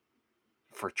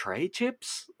for trade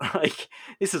chips. Like,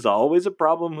 this is always a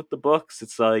problem with the Bucks.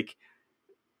 It's like,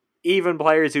 even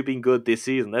players who've been good this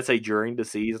season, let's say during the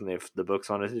season, if the Bucks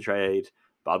wanted to trade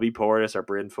Bobby Portis or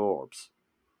Bryn Forbes,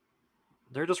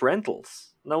 they're just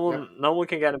rentals. No one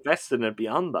can get invested in it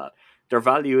beyond that. Their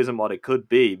value isn't what it could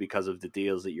be because of the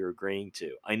deals that you're agreeing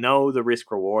to. I know the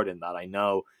risk reward in that. I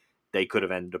know they could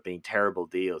have ended up being terrible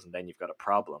deals, and then you've got a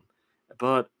problem.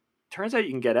 But turns out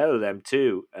you can get out of them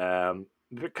too,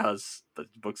 because the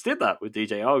Bucks did that with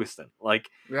DJ Augustin. Like,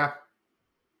 yeah.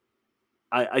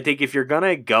 I think if you're going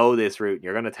to go this route and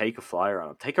you're going to take a flyer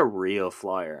on him, take a real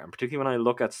flyer. And particularly when I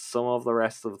look at some of the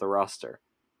rest of the roster,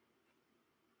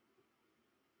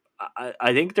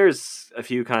 I think there's a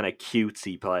few kind of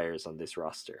cutesy players on this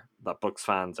roster that Bucks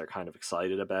fans are kind of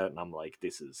excited about. And I'm like,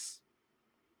 this is...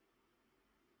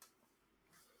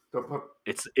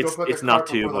 It's not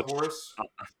too much.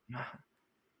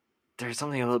 There's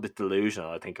something a little bit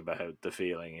delusional, I think, about how the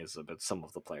feeling is about some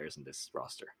of the players in this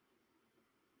roster.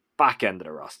 Back end of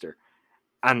the roster.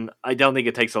 And I don't think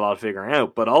it takes a lot of figuring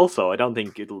out, but also I don't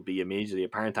think it'll be immediately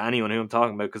apparent to anyone who I'm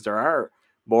talking about, because there are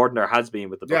more than there has been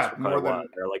with the Bucks for quite a while.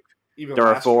 There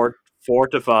are 4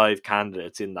 to 5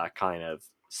 candidates in that kind of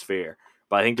sphere.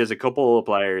 But I think there's a couple of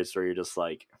players where you're just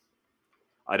like,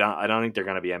 I don't think they're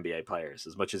going to be NBA players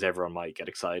as much as everyone might get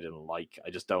excited and like.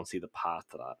 I just don't see the path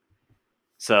to that.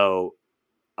 So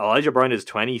Elijah Bryant is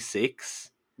 26.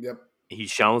 Yep. He's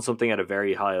shown something at a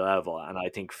very high level, and I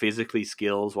think physically,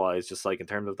 skills wise, just like in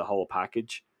terms of the whole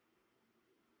package,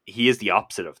 he is the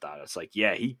opposite of that. It's like,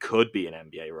 yeah, he could be an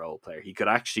NBA role player. He could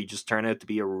actually just turn out to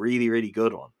be a really, really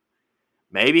good one.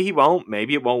 Maybe he won't.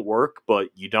 Maybe it won't work, but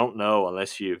you don't know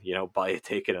unless you buy a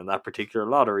ticket in that particular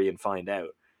lottery and find out.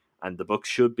 and the Bucks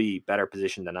should be better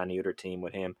positioned than any other team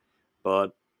with him.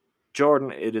 But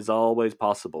Jordan, it is always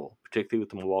possible, particularly with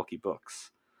the Milwaukee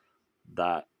Bucks,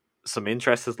 that some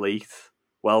interest is leaked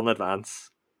well in advance.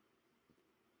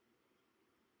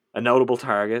 A notable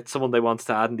target, someone they want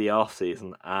to add in the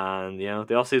offseason, and the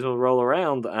offseason will roll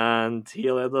around and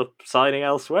he'll end up signing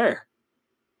elsewhere.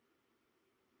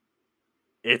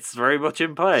 It's very much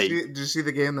in play. Did you see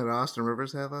the game that Austin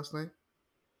Rivers had last night?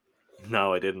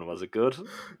 No, I didn't. Was it good?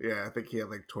 Yeah, I think he had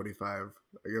like 25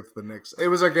 against the Knicks. It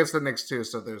was against the Knicks too,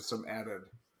 so there's some added.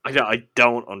 I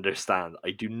don't understand.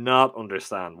 I do not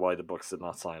understand why the Bucks did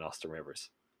not sign Austin Rivers.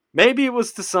 Maybe it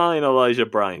was to sign Elijah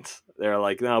Bryant. They're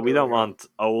like, no, we don't want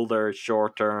older,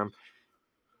 short term.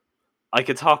 I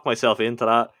could talk myself into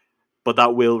that, but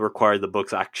that will require the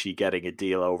Bucks actually getting a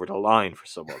deal over the line for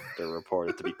someone they're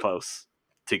reported to be close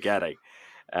to getting.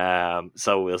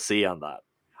 So we'll see on that.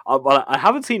 But I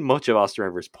haven't seen much of Austin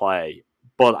Rivers play,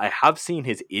 but I have seen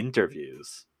his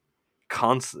interviews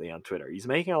constantly on Twitter. He's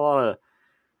making a lot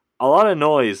of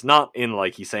noise, not in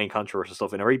like he's saying controversial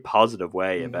stuff, in a very positive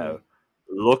way about,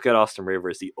 look at Austin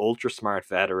Rivers, the ultra smart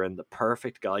veteran, the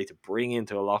perfect guy to bring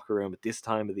into a locker room at this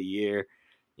time of the year.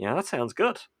 Yeah, that sounds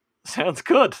good. Sounds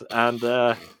good.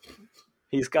 And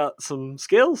he's got some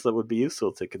skills that would be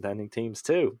useful to contending teams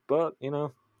too. But,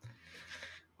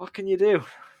 what can you do?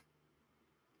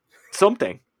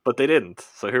 Something, but they didn't.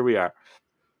 So here we are.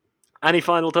 Any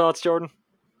final thoughts, Jordan?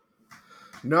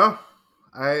 No.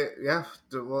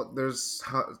 Well, there's,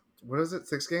 what is it?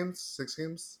 6 games? 6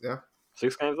 games? Yeah.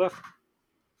 6 games left.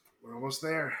 We're almost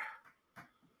there.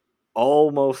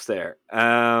 Almost there.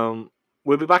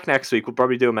 We'll be back next week. We'll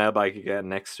probably do a mailbag again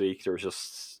next week. There was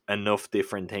just enough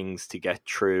different things to get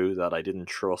through that I didn't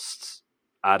trust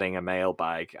adding a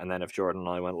mailbag. And then if Jordan and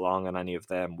I went long on any of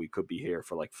them, we could be here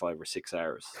for like 5 or 6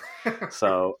 hours.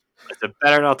 So it's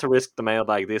better not to risk the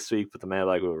mailbag this week, but the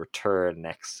mailbag will return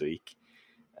next week.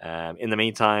 In the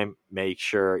meantime, make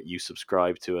sure you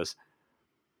subscribe to us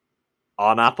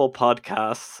on Apple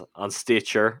Podcasts, on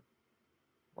Stitcher,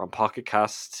 or on Pocket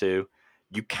Casts too.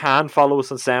 You can follow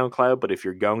us on SoundCloud, but if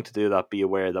you're going to do that, be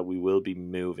aware that we will be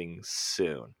moving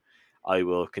soon. I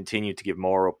will continue to give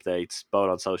more updates, both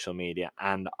on social media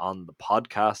and on the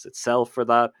podcast itself for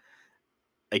that.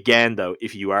 Again, though,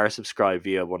 if you are subscribed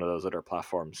via one of those other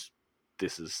platforms,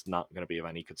 this is not going to be of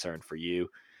any concern for you.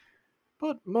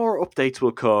 But more updates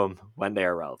will come when they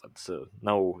are relevant, so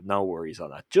no worries on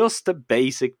that. Just a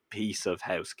basic piece of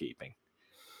housekeeping.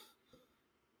 I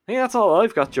think that's all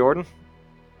I've got, Jordan.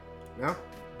 Yeah.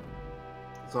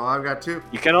 That's all I've got too.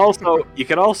 You can also,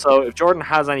 if Jordan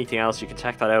has anything else, you can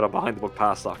check that out on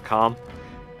BehindTheBookPass.com,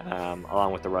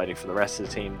 along with the writing for the rest of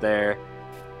the team there.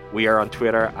 We are on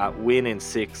Twitter at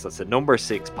WinIn6. That's the number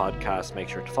 6 podcast. Make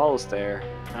sure to follow us there,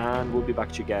 and we'll be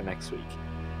back to you again next week.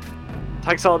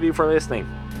 Thanks all of you for listening.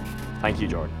 Thank you,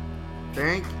 Jordan.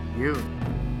 Thank you.